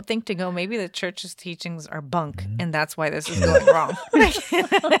 You don't think to go, maybe the church's teachings are bunk, and that's why this is going wrong. It's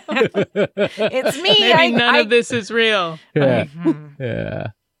me. Maybe none of this is real. Yeah.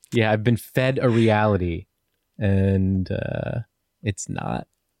 I've been fed a reality, and it's not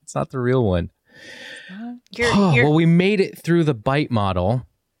the real one. Well, we made it through the bite model.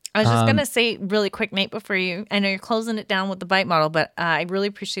 I was just going to say really quick, Nate, before I know you're closing it down with the bite model, but I really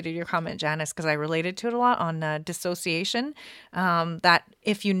appreciated your comment, Janice, because I related to it a lot on dissociation, that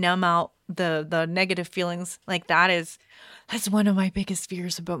if you numb out the negative feelings, like that's one of my biggest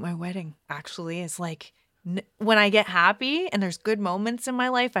fears about my wedding, actually, is like when I get happy and there's good moments in my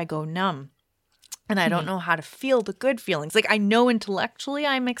life, I go numb. And I don't know how to feel the good feelings. Like, I know intellectually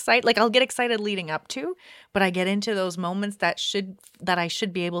I'm excited. Like, I'll get excited leading up to, but I get into those moments that I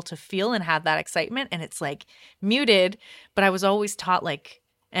should be able to feel and have that excitement. And it's like muted. But I was always taught like,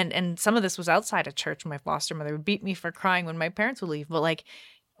 and some of this was outside of church. My foster mother would beat me for crying when my parents would leave. But like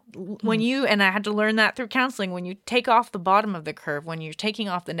when and I had to learn that through counseling, when you take off the bottom of the curve, when you're taking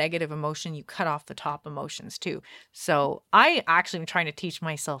off the negative emotion, you cut off the top emotions too. So I actually am trying to teach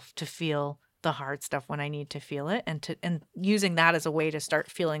myself to feel the hard stuff when I need to feel it, and using that as a way to start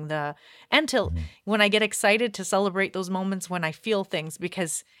feeling when I get excited to celebrate those moments when I feel things,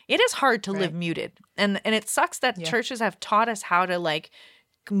 because it is hard to live muted. And it sucks that churches have taught us how to like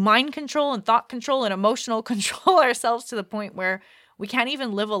mind control and thought control and emotional control ourselves to the point where we can't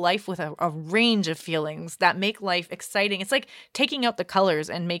even live a life with a range of feelings that make life exciting. It's like taking out the colors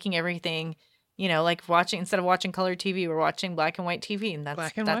and making everything, like instead of watching color TV, we're watching black and white TV, and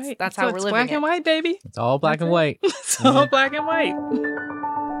that's how we're living. Black and white, baby. It's all black and white. It's all black and white.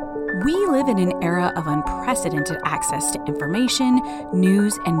 We live in an era of unprecedented access to information,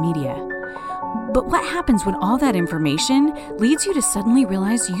 news, and media. But what happens when all that information leads you to suddenly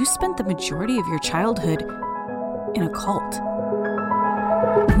realize you spent the majority of your childhood in a cult?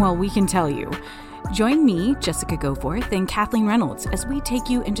 Well, we can tell you. Join me, Jessica Goforth, and Kathleen Reynolds as we take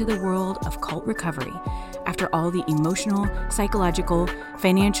you into the world of cult recovery after all the emotional, psychological,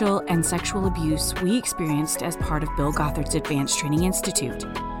 financial, and sexual abuse we experienced as part of Bill Gothard's Advanced Training Institute.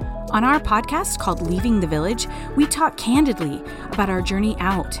 On our podcast called Leaving the Village, we talk candidly about our journey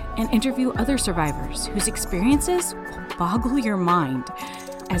out and interview other survivors whose experiences will boggle your mind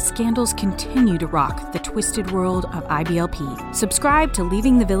as scandals continue to rock the twisted world of IBLP. Subscribe to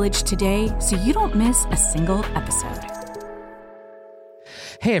Leaving the Village today so you don't miss a single episode.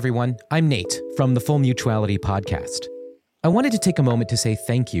 Hey everyone, I'm Nate from the Full Mutuality Podcast. I wanted to take a moment to say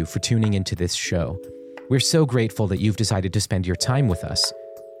thank you for tuning into this show. We're so grateful that you've decided to spend your time with us.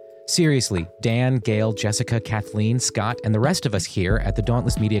 Seriously, Dan, Gail, Jessica, Kathleen, Scott, and the rest of us here at the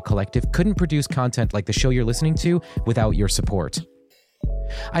Dauntless Media Collective couldn't produce content like the show you're listening to without your support.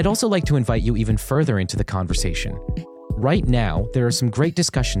 I'd also like to invite you even further into the conversation. Right now, there are some great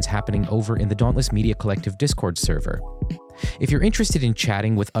discussions happening over in the Dauntless Media Collective Discord server. If you're interested in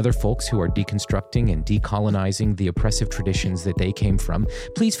chatting with other folks who are deconstructing and decolonizing the oppressive traditions that they came from,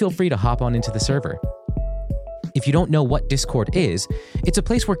 please feel free to hop on into the server. If you don't know what Discord is, it's a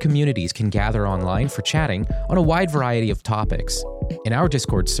place where communities can gather online for chatting on a wide variety of topics. In our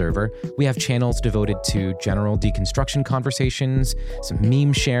Discord server, we have channels devoted to general deconstruction conversations, some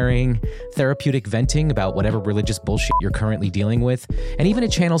meme sharing, therapeutic venting about whatever religious bullshit you're currently dealing with, and even a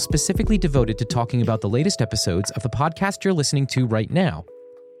channel specifically devoted to talking about the latest episodes of the podcast you're listening to right now.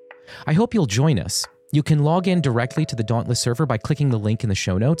 I hope you'll join us. You can log in directly to the Dauntless server by clicking the link in the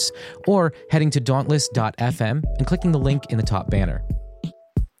show notes, or heading to dauntless.fm and clicking the link in the top banner.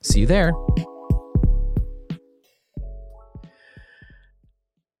 See you there.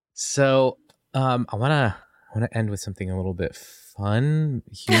 So, I want to end with something a little bit fun,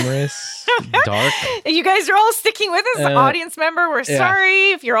 humorous, dark. You guys are all sticking with us, the audience member. We're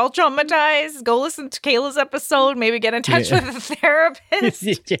sorry if you're all traumatized. Go listen to Kayla's episode. Maybe get in touch with a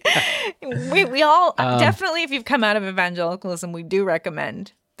therapist. We all definitely, if you've come out of evangelicalism, we do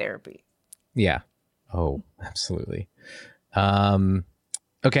recommend therapy. Yeah. Oh, absolutely.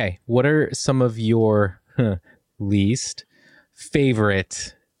 Okay. What are some of your least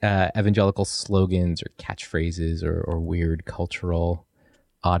favorite evangelical slogans or catchphrases or weird cultural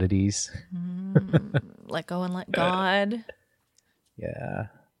oddities? Let go and let God. Yeah.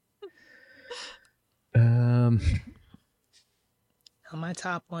 My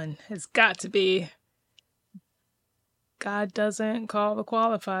top one has got to be God doesn't call the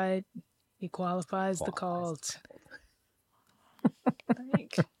qualified. He qualifies the called.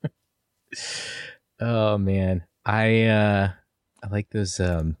 Oh man. I like those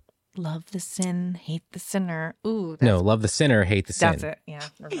Love the sin, hate the sinner. Ooh, no, love the sinner, hate the sin. That's it. Yeah.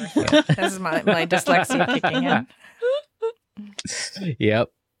 This is my dyslexia kicking in.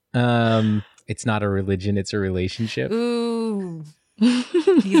 Yep. It's not a religion, it's a relationship. Ooh.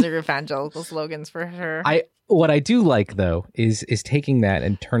 These are evangelical slogans for sure. What I do like though is taking that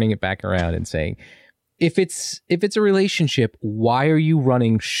and turning it back around and saying, if it's a relationship, why are you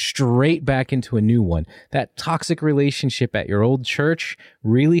running straight back into a new one? That toxic relationship at your old church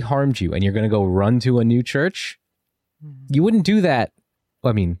really harmed you, and you're going to go run to a new church? You wouldn't do that.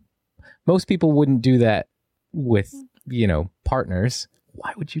 I mean, most people wouldn't do that with, partners.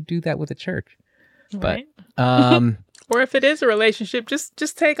 Why would you do that with a church? Right. But or if it is a relationship,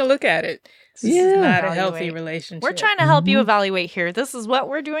 just take a look at it. This is not a healthy relationship. We're trying to help you evaluate here. This is what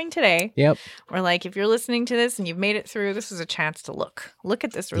we're doing today. Yep. We're like, if you're listening to this and you've made it through, this is a chance to look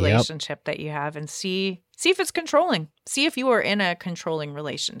at this relationship that you have and see if it's controlling. See if you are in a controlling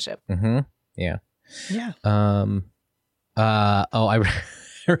relationship. Mm-hmm. Yeah. Yeah. I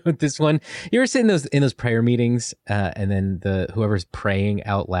wrote this one. You ever sit in those prayer meetings, and then whoever's praying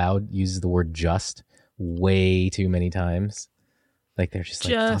out loud uses the word "just" way too many times? Like they're just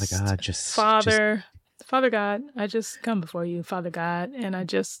like, Father God, I just come before you, Father God, and I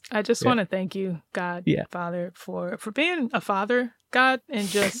just want to thank you, God, Father, for being a father, God, and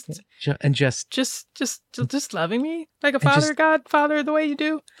just loving me like a father, God, Father, the way you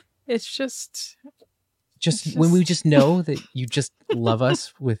do. It's just when we just know that you just love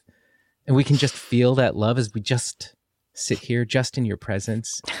us and we can just feel that love as we just sit here, just in your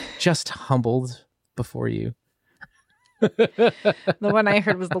presence, just humbled before you. The one I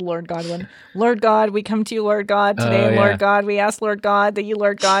heard was the Lord God one. Lord God, we come to you, Lord God, today. Lord God, we ask, Lord God, that you,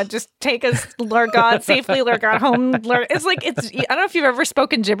 Lord God, just take us, Lord God, safely, Lord God, home. Lord. It's like, I don't know if you've ever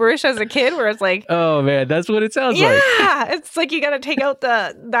spoken gibberish as a kid where it's like, oh man, that's what it sounds like. Yeah, it's like you got to take out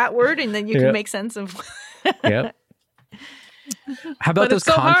that word and then you can make sense of. Yep. How about but those it's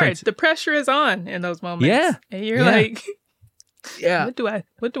so hard. conferences? The pressure is on in those moments. Yeah. And you're like, yeah. What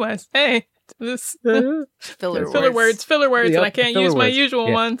do I say? This Filler words, Yep, and I can't use my words.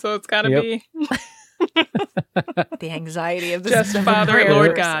 usual one, so it's got to be the anxiety of this just Father,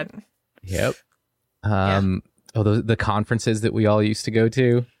 Lord God. Yep. The conferences that we all used to go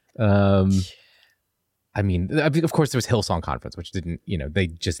to. I mean, of course, there was Hillsong Conference, which didn't,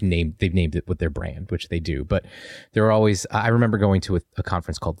 they've named it with their brand, which they do. But there were always, I remember going to a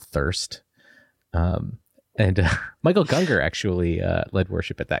conference called Thirst. And Michael Gungor actually led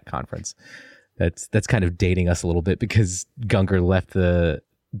worship at that conference. That's kind of dating us a little bit because Gungor left the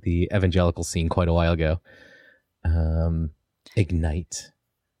evangelical scene quite a while ago. Ignite,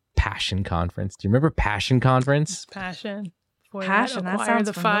 Passion Conference. Do you remember Passion Conference? Passion. Passion. That Acquire sounds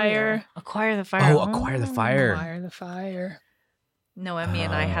the familiar. fire. Acquire the fire. Oh, Acquire the Fire. Acquire the fire. No, Emmy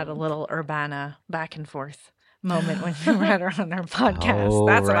and I had a little Urbana back and forth moment when we were on our podcast. Oh,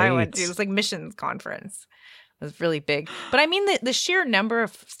 That's what I right. went to. It was like missions conference. It was really big. But I mean, the sheer number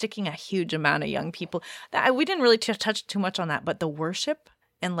of sticking a huge amount of young people, we didn't really touch too much on that, but the worship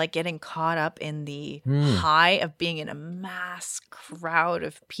and like getting caught up in the high of being in a mass crowd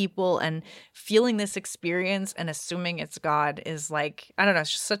of people and feeling this experience and assuming it's God is like, I don't know,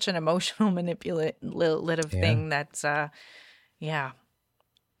 it's just such an emotional, manipulative thing that's, Yeah.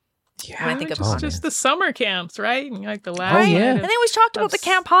 When I think of just the summer camps, right? And like the last Right. yeah. night And of- they always talked about the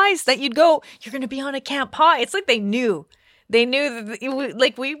camp highs that you'd go, you're going to be on a camp high. It's like they knew. They knew that,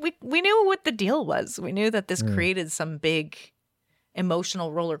 like we knew what the deal was. We knew that this created some big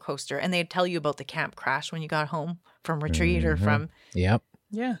emotional roller coaster. And they'd tell you about the camp crash when you got home from retreat or from. Yep.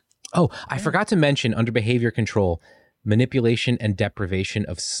 yeah. Oh, I forgot to mention under behavior control, manipulation and deprivation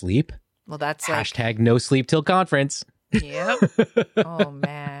of sleep. Well, that's like. Hashtag no sleep till conference. Yep. Oh,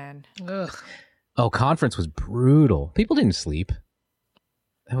 man. Ugh. Oh, conference was brutal. People didn't sleep.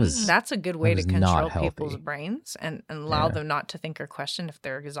 That's a good way to that was not control people's healthy. brains and allow them not to think or question if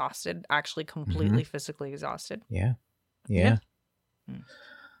they're exhausted, actually completely physically exhausted. Yeah. Yeah.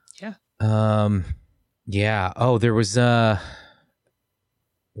 Yeah. Yeah. Oh, there was what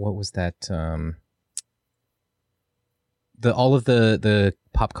was that? All of the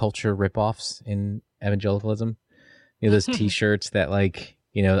pop culture ripoffs in evangelicalism. Those T-shirts that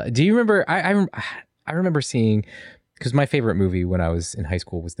do you remember? I remember seeing, because my favorite movie when I was in high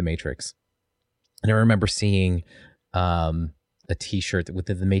school was The Matrix, and I remember seeing a T-shirt with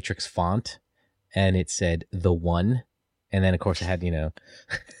the Matrix font, and it said "The One," and then of course it had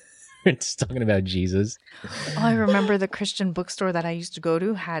it's talking about Jesus. Oh, I remember the Christian bookstore that I used to go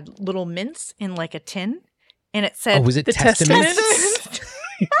to had little mints in like a tin, and it said, Oh, was it The Testament?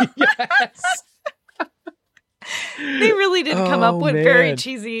 Yes. They really did come up Oh, with very man.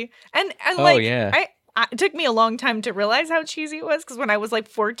 cheesy, and Oh, like yeah. it took me a long time to realize how cheesy it was because when I was like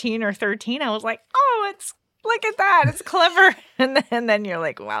 14 or 13, I was like, oh, it's look at that, it's clever, and then you're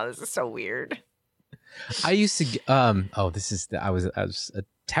like, wow, this is so weird. I used to I was a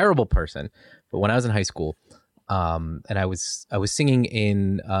terrible person, but when I was in high school, and I was singing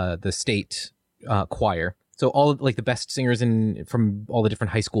in the state choir. So all of, like the best singers from all the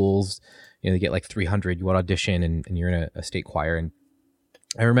different high schools, they get like 300. You would audition and you're in a state choir. And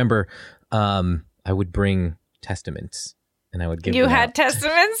I remember I would bring testaments and I would give. You them had out.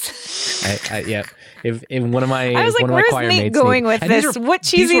 testaments. Yeah. If one of my I was like, one of my where's choir Nate mates going needed- with and these this? were- What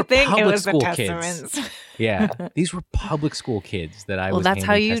these cheesy were thing? It public was the school kids. testaments. Yeah, these were public school kids that I Well, was. that's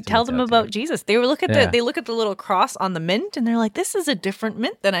how handing you tell testaments them out to. about Jesus. They look at Yeah. they look at the little cross on the mint, and they're like, "This is a different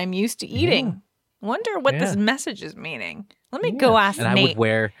mint than I'm used to eating. Wonder what this Yeah. message is meaning." Let me go ask and I Nate. would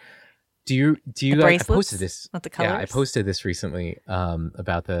wear. Do you The guys? I bracelets posted this. with the Yeah, I colors? posted this recently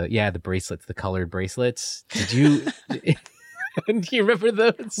about the bracelets, the colored bracelets. Did you? Do you remember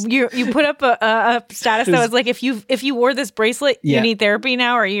those? You put up a status that was like, if you wore this bracelet, you Yeah. need therapy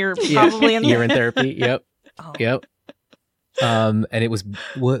now, or you're probably in. You're in therapy. Yep. Oh. Yep. And it was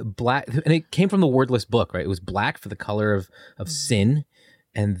black, and it came from the Wordless book, right? It was black for the color of sin,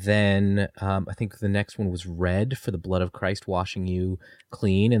 and then I think the next one was red for the blood of Christ washing you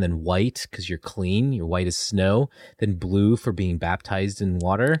clean, and then white because you're clean, you're white as snow. Then blue for being baptized in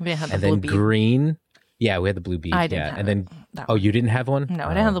water, We had the and blue then bead. green. Yeah, we had the blue bead. I didn't yeah, have and then that oh, one. you didn't have one? No, I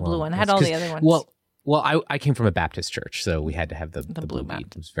didn't have the blue one. I had all the other ones. Well, I came from a Baptist church, so we had to have the blue blue bead.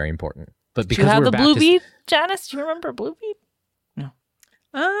 Baptist. It was very important. But Do because you have we're the blue Baptist, bead, Janice? Do you remember blue bead?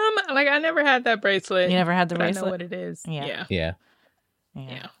 Like I never had that bracelet. You never had the but bracelet? I know what it is. Yeah. yeah,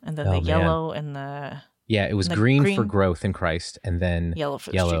 Yeah. And then Oh, the man. yellow and the yeah, it was The green, for green- growth in Christ, and then yellow for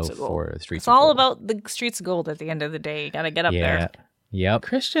the yellow streets of gold. for the streets. It's of all gold. about the streets of gold at the end of the day. You got to get up yeah, there. yep.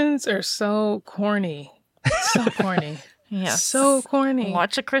 Christians are so corny. So corny. Yes. So corny.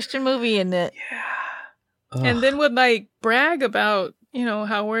 Watch a Christian movie and it. And then would like brag about,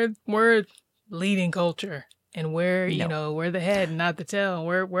 how we're leading culture and we're, we're the head and not the tail.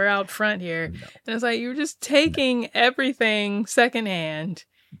 And we're out front here. And it's like you're just taking everything secondhand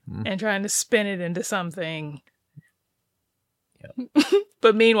and trying to spin it into something.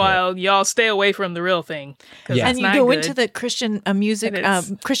 But meanwhile, y'all stay away from the real thing. Yeah. And you not go good. into the Christian music, And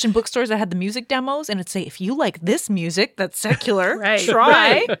it's- Christian bookstores that had the music demos, and it'd say, if you like this music that's secular, Right,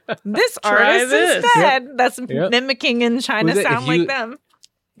 try this Try artist this. instead. That's Yep. mimicking and trying to Was it- sound if like you- them.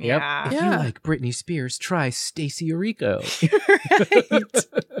 Yep. Yeah. If you like Britney Spears, try Stacey Orico.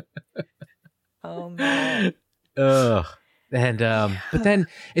 Oh, no. Ugh. And but then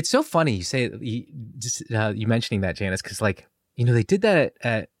it's so funny you say you mentioning that, Janice, because they did that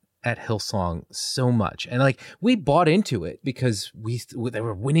at Hillsong so much, and we bought into it because they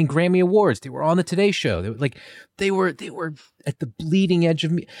were winning Grammy Awards, they were on the Today Show, they were at the bleeding edge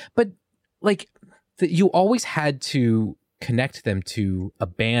of me, but you always had to connect them to a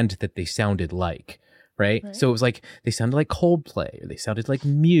band that they sounded like. Right? So it was they sounded like Coldplay, or they sounded like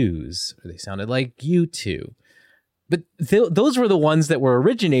Muse, or they sounded like U2. But those were the ones that were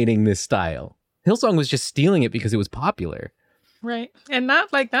originating this style. Hillsong was just stealing it because it was popular. Right. And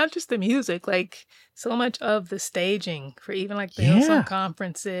not just the music, so much of the staging for even the Hillsong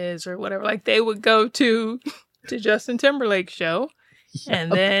conferences or whatever. They would go to Justin Timberlake's show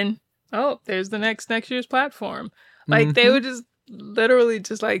and then, there's the next year's platform. They would just literally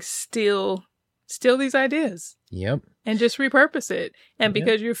just steal these ideas. Yep. And just repurpose it. And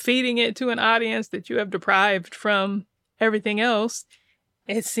because you're feeding it to an audience that you have deprived from everything else,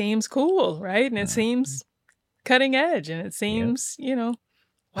 it seems cool, right? And it seems cutting edge. And it seems,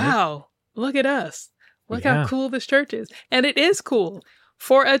 wow, look at us. Look how cool this church is. And it is cool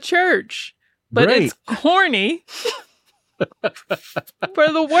for a church, but it's corny for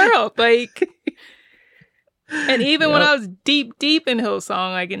the world. And even when I was deep in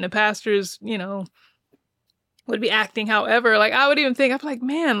Hillsong, and the pastors, would be acting however, I would even think, I'm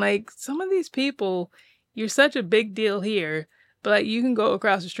man, some of these people, you're such a big deal here, but you can go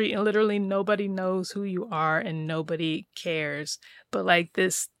across the street and literally nobody knows who you are and nobody cares. But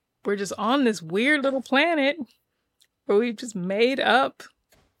this, we're just on this weird little planet where we've just made up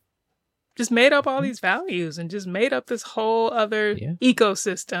all these values and just made up this whole other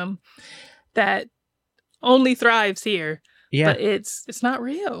ecosystem that only thrives here. Yeah. But it's not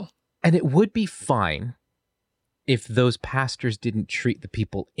real. And it would be fine if those pastors didn't treat the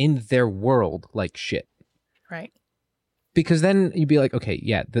people in their world like shit. Right. Because then you'd be like, okay,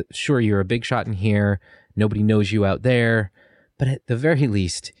 yeah, sure, you're a big shot in here. Nobody knows you out there. But at the very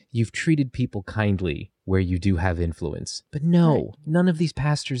least, you've treated people kindly where you do have influence. But no, none of these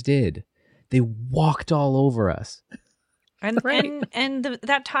pastors did. They walked all over us. And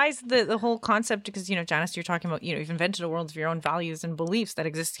that ties the whole concept, because Janice, you're talking about you've invented a world of your own values and beliefs that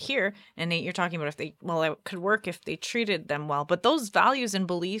exist here, and Nate, you're talking about it could work if they treated them well. But those values and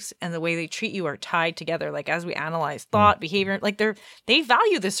beliefs and the way they treat you are tied together. As we analyze thought, behavior, they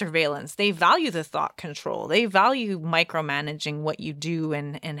value the surveillance, they value the thought control, they value micromanaging what you do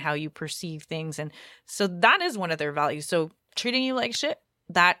and how you perceive things, and so that is one of their values. So treating you like shit,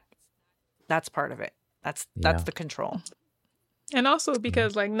 that's part of it. That's the control. And also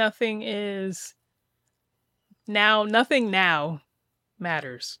because nothing now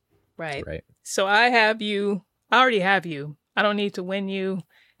matters, right? Right. So I already have you. I don't need to win you.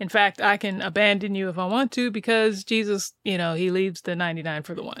 In fact, I can abandon you if I want to because Jesus, he leaves the 99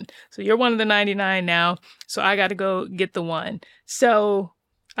 for the one. So you're one of the 99 now. So I got to go get the one. So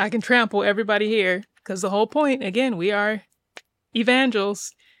I can trample everybody here because the whole point, again, we are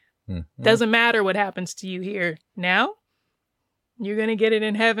evangels. Mm-hmm. Doesn't matter what happens to you here now. You're going to get it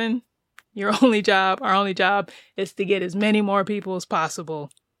in heaven. Our only job is to get as many more people as possible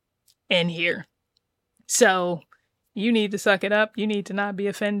in here. So you need to suck it up. You need to not be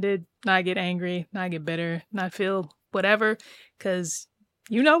offended, not get angry, not get bitter, not feel whatever, because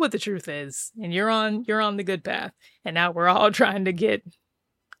you know what the truth is and you're on the good path. And now we're all trying to get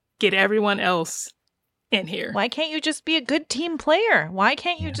everyone else in here. Why can't you just be a good team player? Why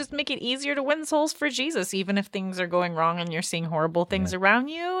can't you just make it easier to win souls for Jesus, even if things are going wrong and you're seeing horrible things around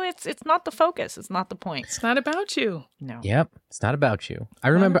you? It's not the focus. It's not the point. It's not about you. No. Yep, it's not about you. I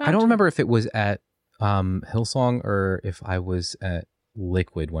don't remember if it was at Hillsong or if I was at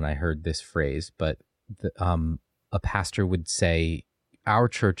Liquid when I heard this phrase, but a pastor would say, "Our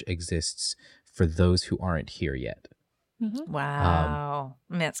church exists for those who aren't here yet." Mm-hmm. Wow.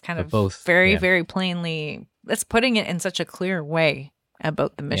 I mean, that's kind of both, very plainly, that's putting it in such a clear way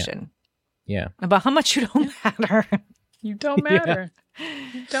about the mission. Yeah. About how much you don't matter. You don't matter.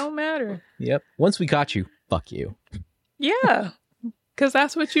 You don't matter. Yep. Once we got you, fuck you. Yeah. Because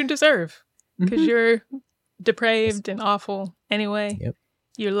that's what you deserve. Because you're depraved and awful anyway. Yep.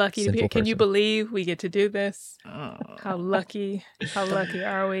 You're lucky to be here. Sinful Can you person. believe we get to do this? How lucky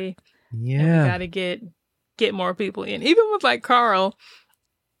are we? Yeah. And we got to get more people in. Even with like Carl,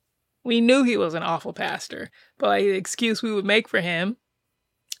 we knew he was an awful pastor, but like the excuse we would make for him,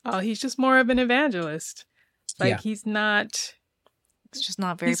 he's just more of an evangelist. Like he's not. It's just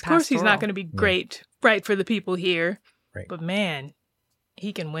not very Of course, he's not pastoral. going to be great, right, for the people here. Right. But man,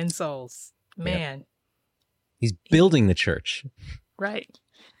 he can win souls. Man, He's building the church. right.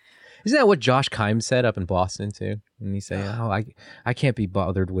 Isn't that what Josh Kimes said up in Boston too? And he said, I can't be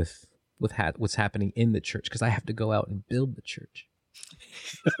bothered with what's happening in the church because I have to go out and build the church."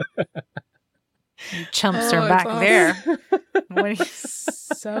 You chumps Oh, are it's back awesome. there. What do you-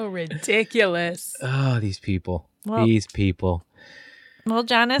 So ridiculous. Oh, these people. Well- These people. Well,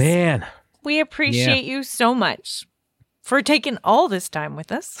 Janice, Man. we appreciate you so much for taking all this time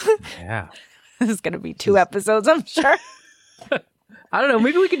with us. Yeah. This is going to be 2 episodes, I'm sure. I don't know.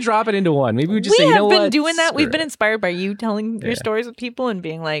 Maybe we could drop it into one. Maybe we just We say, you know have been what? doing that. We've Screw been it. inspired by you telling your stories with people and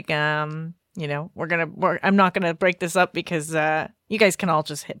being like, I'm not gonna break this up because you guys can all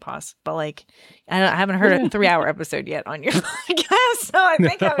just hit pause. But like, I haven't heard a 3-hour episode yet on your podcast, so I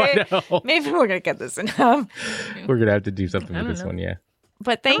think maybe we're gonna get this in. We're going to have to do something I with don't this know. one. Yeah.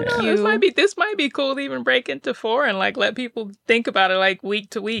 But thank Oh, you. This might be cool to even break into 4 and like let people think about it like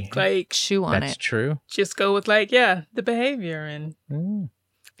week to week. Like Chew on That's it. true. just go with like, the behavior and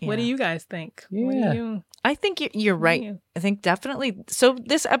what do Yeah. you guys think? Yeah. What do you I think you're right. Yeah. I think definitely. So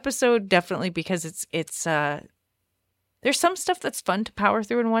this episode definitely because it's there's some stuff that's fun to power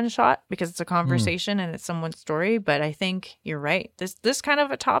through in one shot because it's a conversation and it's someone's story. But I think you're right. This kind of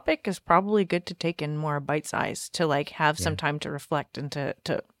a topic is probably good to take in more bite size to like have some time to reflect and to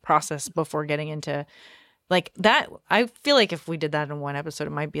process before getting into like that. I feel like if we did that in one episode,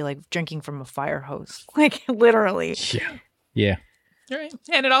 it might be like drinking from a fire hose, like literally. Yeah. Yeah. Right.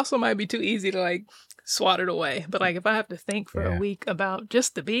 And it also might be too easy to like swat it away. But like if I have to think for a week about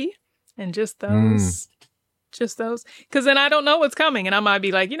just the bee and just those, because then I don't know what's coming. And I might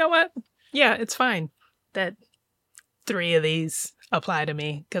be like, you know what? Yeah, it's fine that 3 of these apply to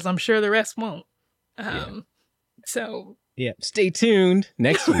me because I'm sure the rest won't. So Yeah. Stay tuned.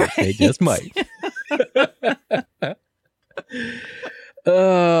 Next week, they just might.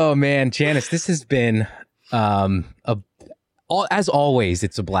 Oh, man. Janice, this has been as always,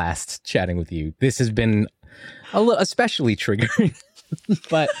 it's a blast chatting with you. This has been especially triggering,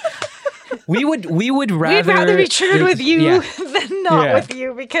 but we would rather We'd rather be triggered with you Yeah. than not Yeah. with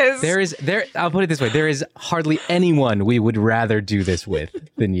you because I'll put it this way: there is hardly anyone we would rather do this with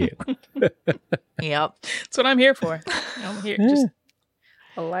than you. Yep. that's what I'm here for. I'm here just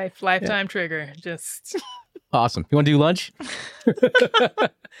a lifetime trigger. Just Awesome. You want to do lunch?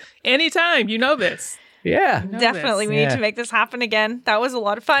 anytime. You know this. Yeah. You know Definitely, this. we need Yeah. to make this happen again. That was a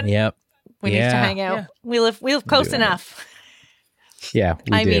lot of fun. Yep. We need to hang out. Yeah. We live close doing enough. Yeah.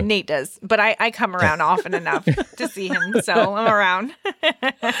 We I do. mean, Nate does, but I come around often enough to see him, so I'm around.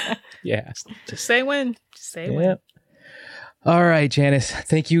 Yeah. Just say when. Just say when. Yeah. All right, Janice.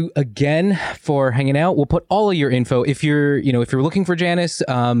 Thank you again for hanging out. We'll put all of your info. If you're looking for Janice,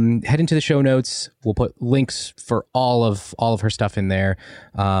 head into the show notes. We'll put links for all of her stuff in there.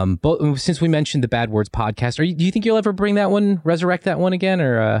 But since we mentioned the Bad Words podcast, do you think you'll ever resurrect that one again,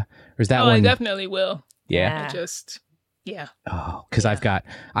 or is that Oh, one? I definitely will. Yeah. I just, Oh, because I've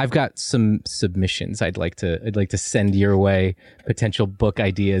got some submissions I'd like to send your way. Potential book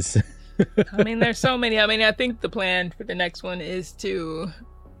ideas. I mean, there's so many. I mean, I think the plan for the next one is to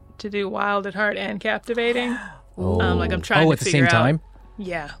do Wild at Heart and Captivating. Like I'm trying to at the figure same time. out.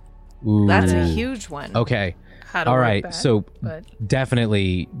 Yeah. Ooh. That's a huge one. Okay. How to All work right. that, So but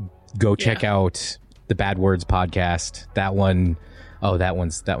definitely go check out the Bad Words podcast. That one. Oh, that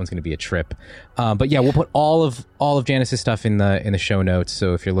one's going to be a trip. But yeah, we'll put all of Janice's stuff in the show notes.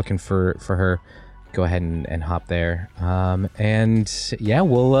 So if you're looking for her, go ahead and hop there. And yeah,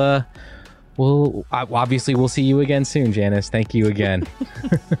 Well, obviously, we'll see you again soon, Janice. Thank you again.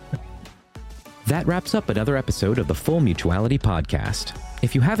 That wraps up another episode of the Full Mutuality Podcast.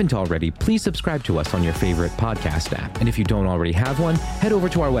 If you haven't already, please subscribe to us on your favorite podcast app. And if you don't already have one, head over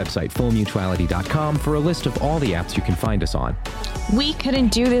to our website, fullmutuality.com, for a list of all the apps you can find us on. We couldn't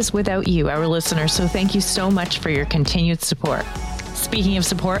do this without you, our listeners, so thank you so much for your continued support. Speaking of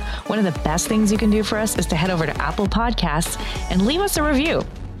support, one of the best things you can do for us is to head over to Apple Podcasts and leave us a review.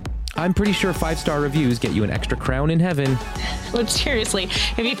 I'm pretty sure 5-star reviews get you an extra crown in heaven. But seriously,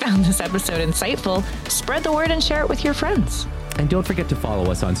 if you found this episode insightful, spread the word and share it with your friends. And don't forget to follow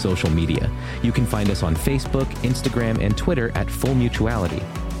us on social media. You can find us on Facebook, Instagram, and Twitter at Full Mutuality.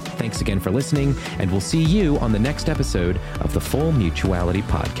 Thanks again for listening, and we'll see you on the next episode of the Full Mutuality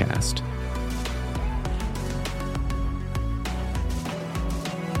Podcast.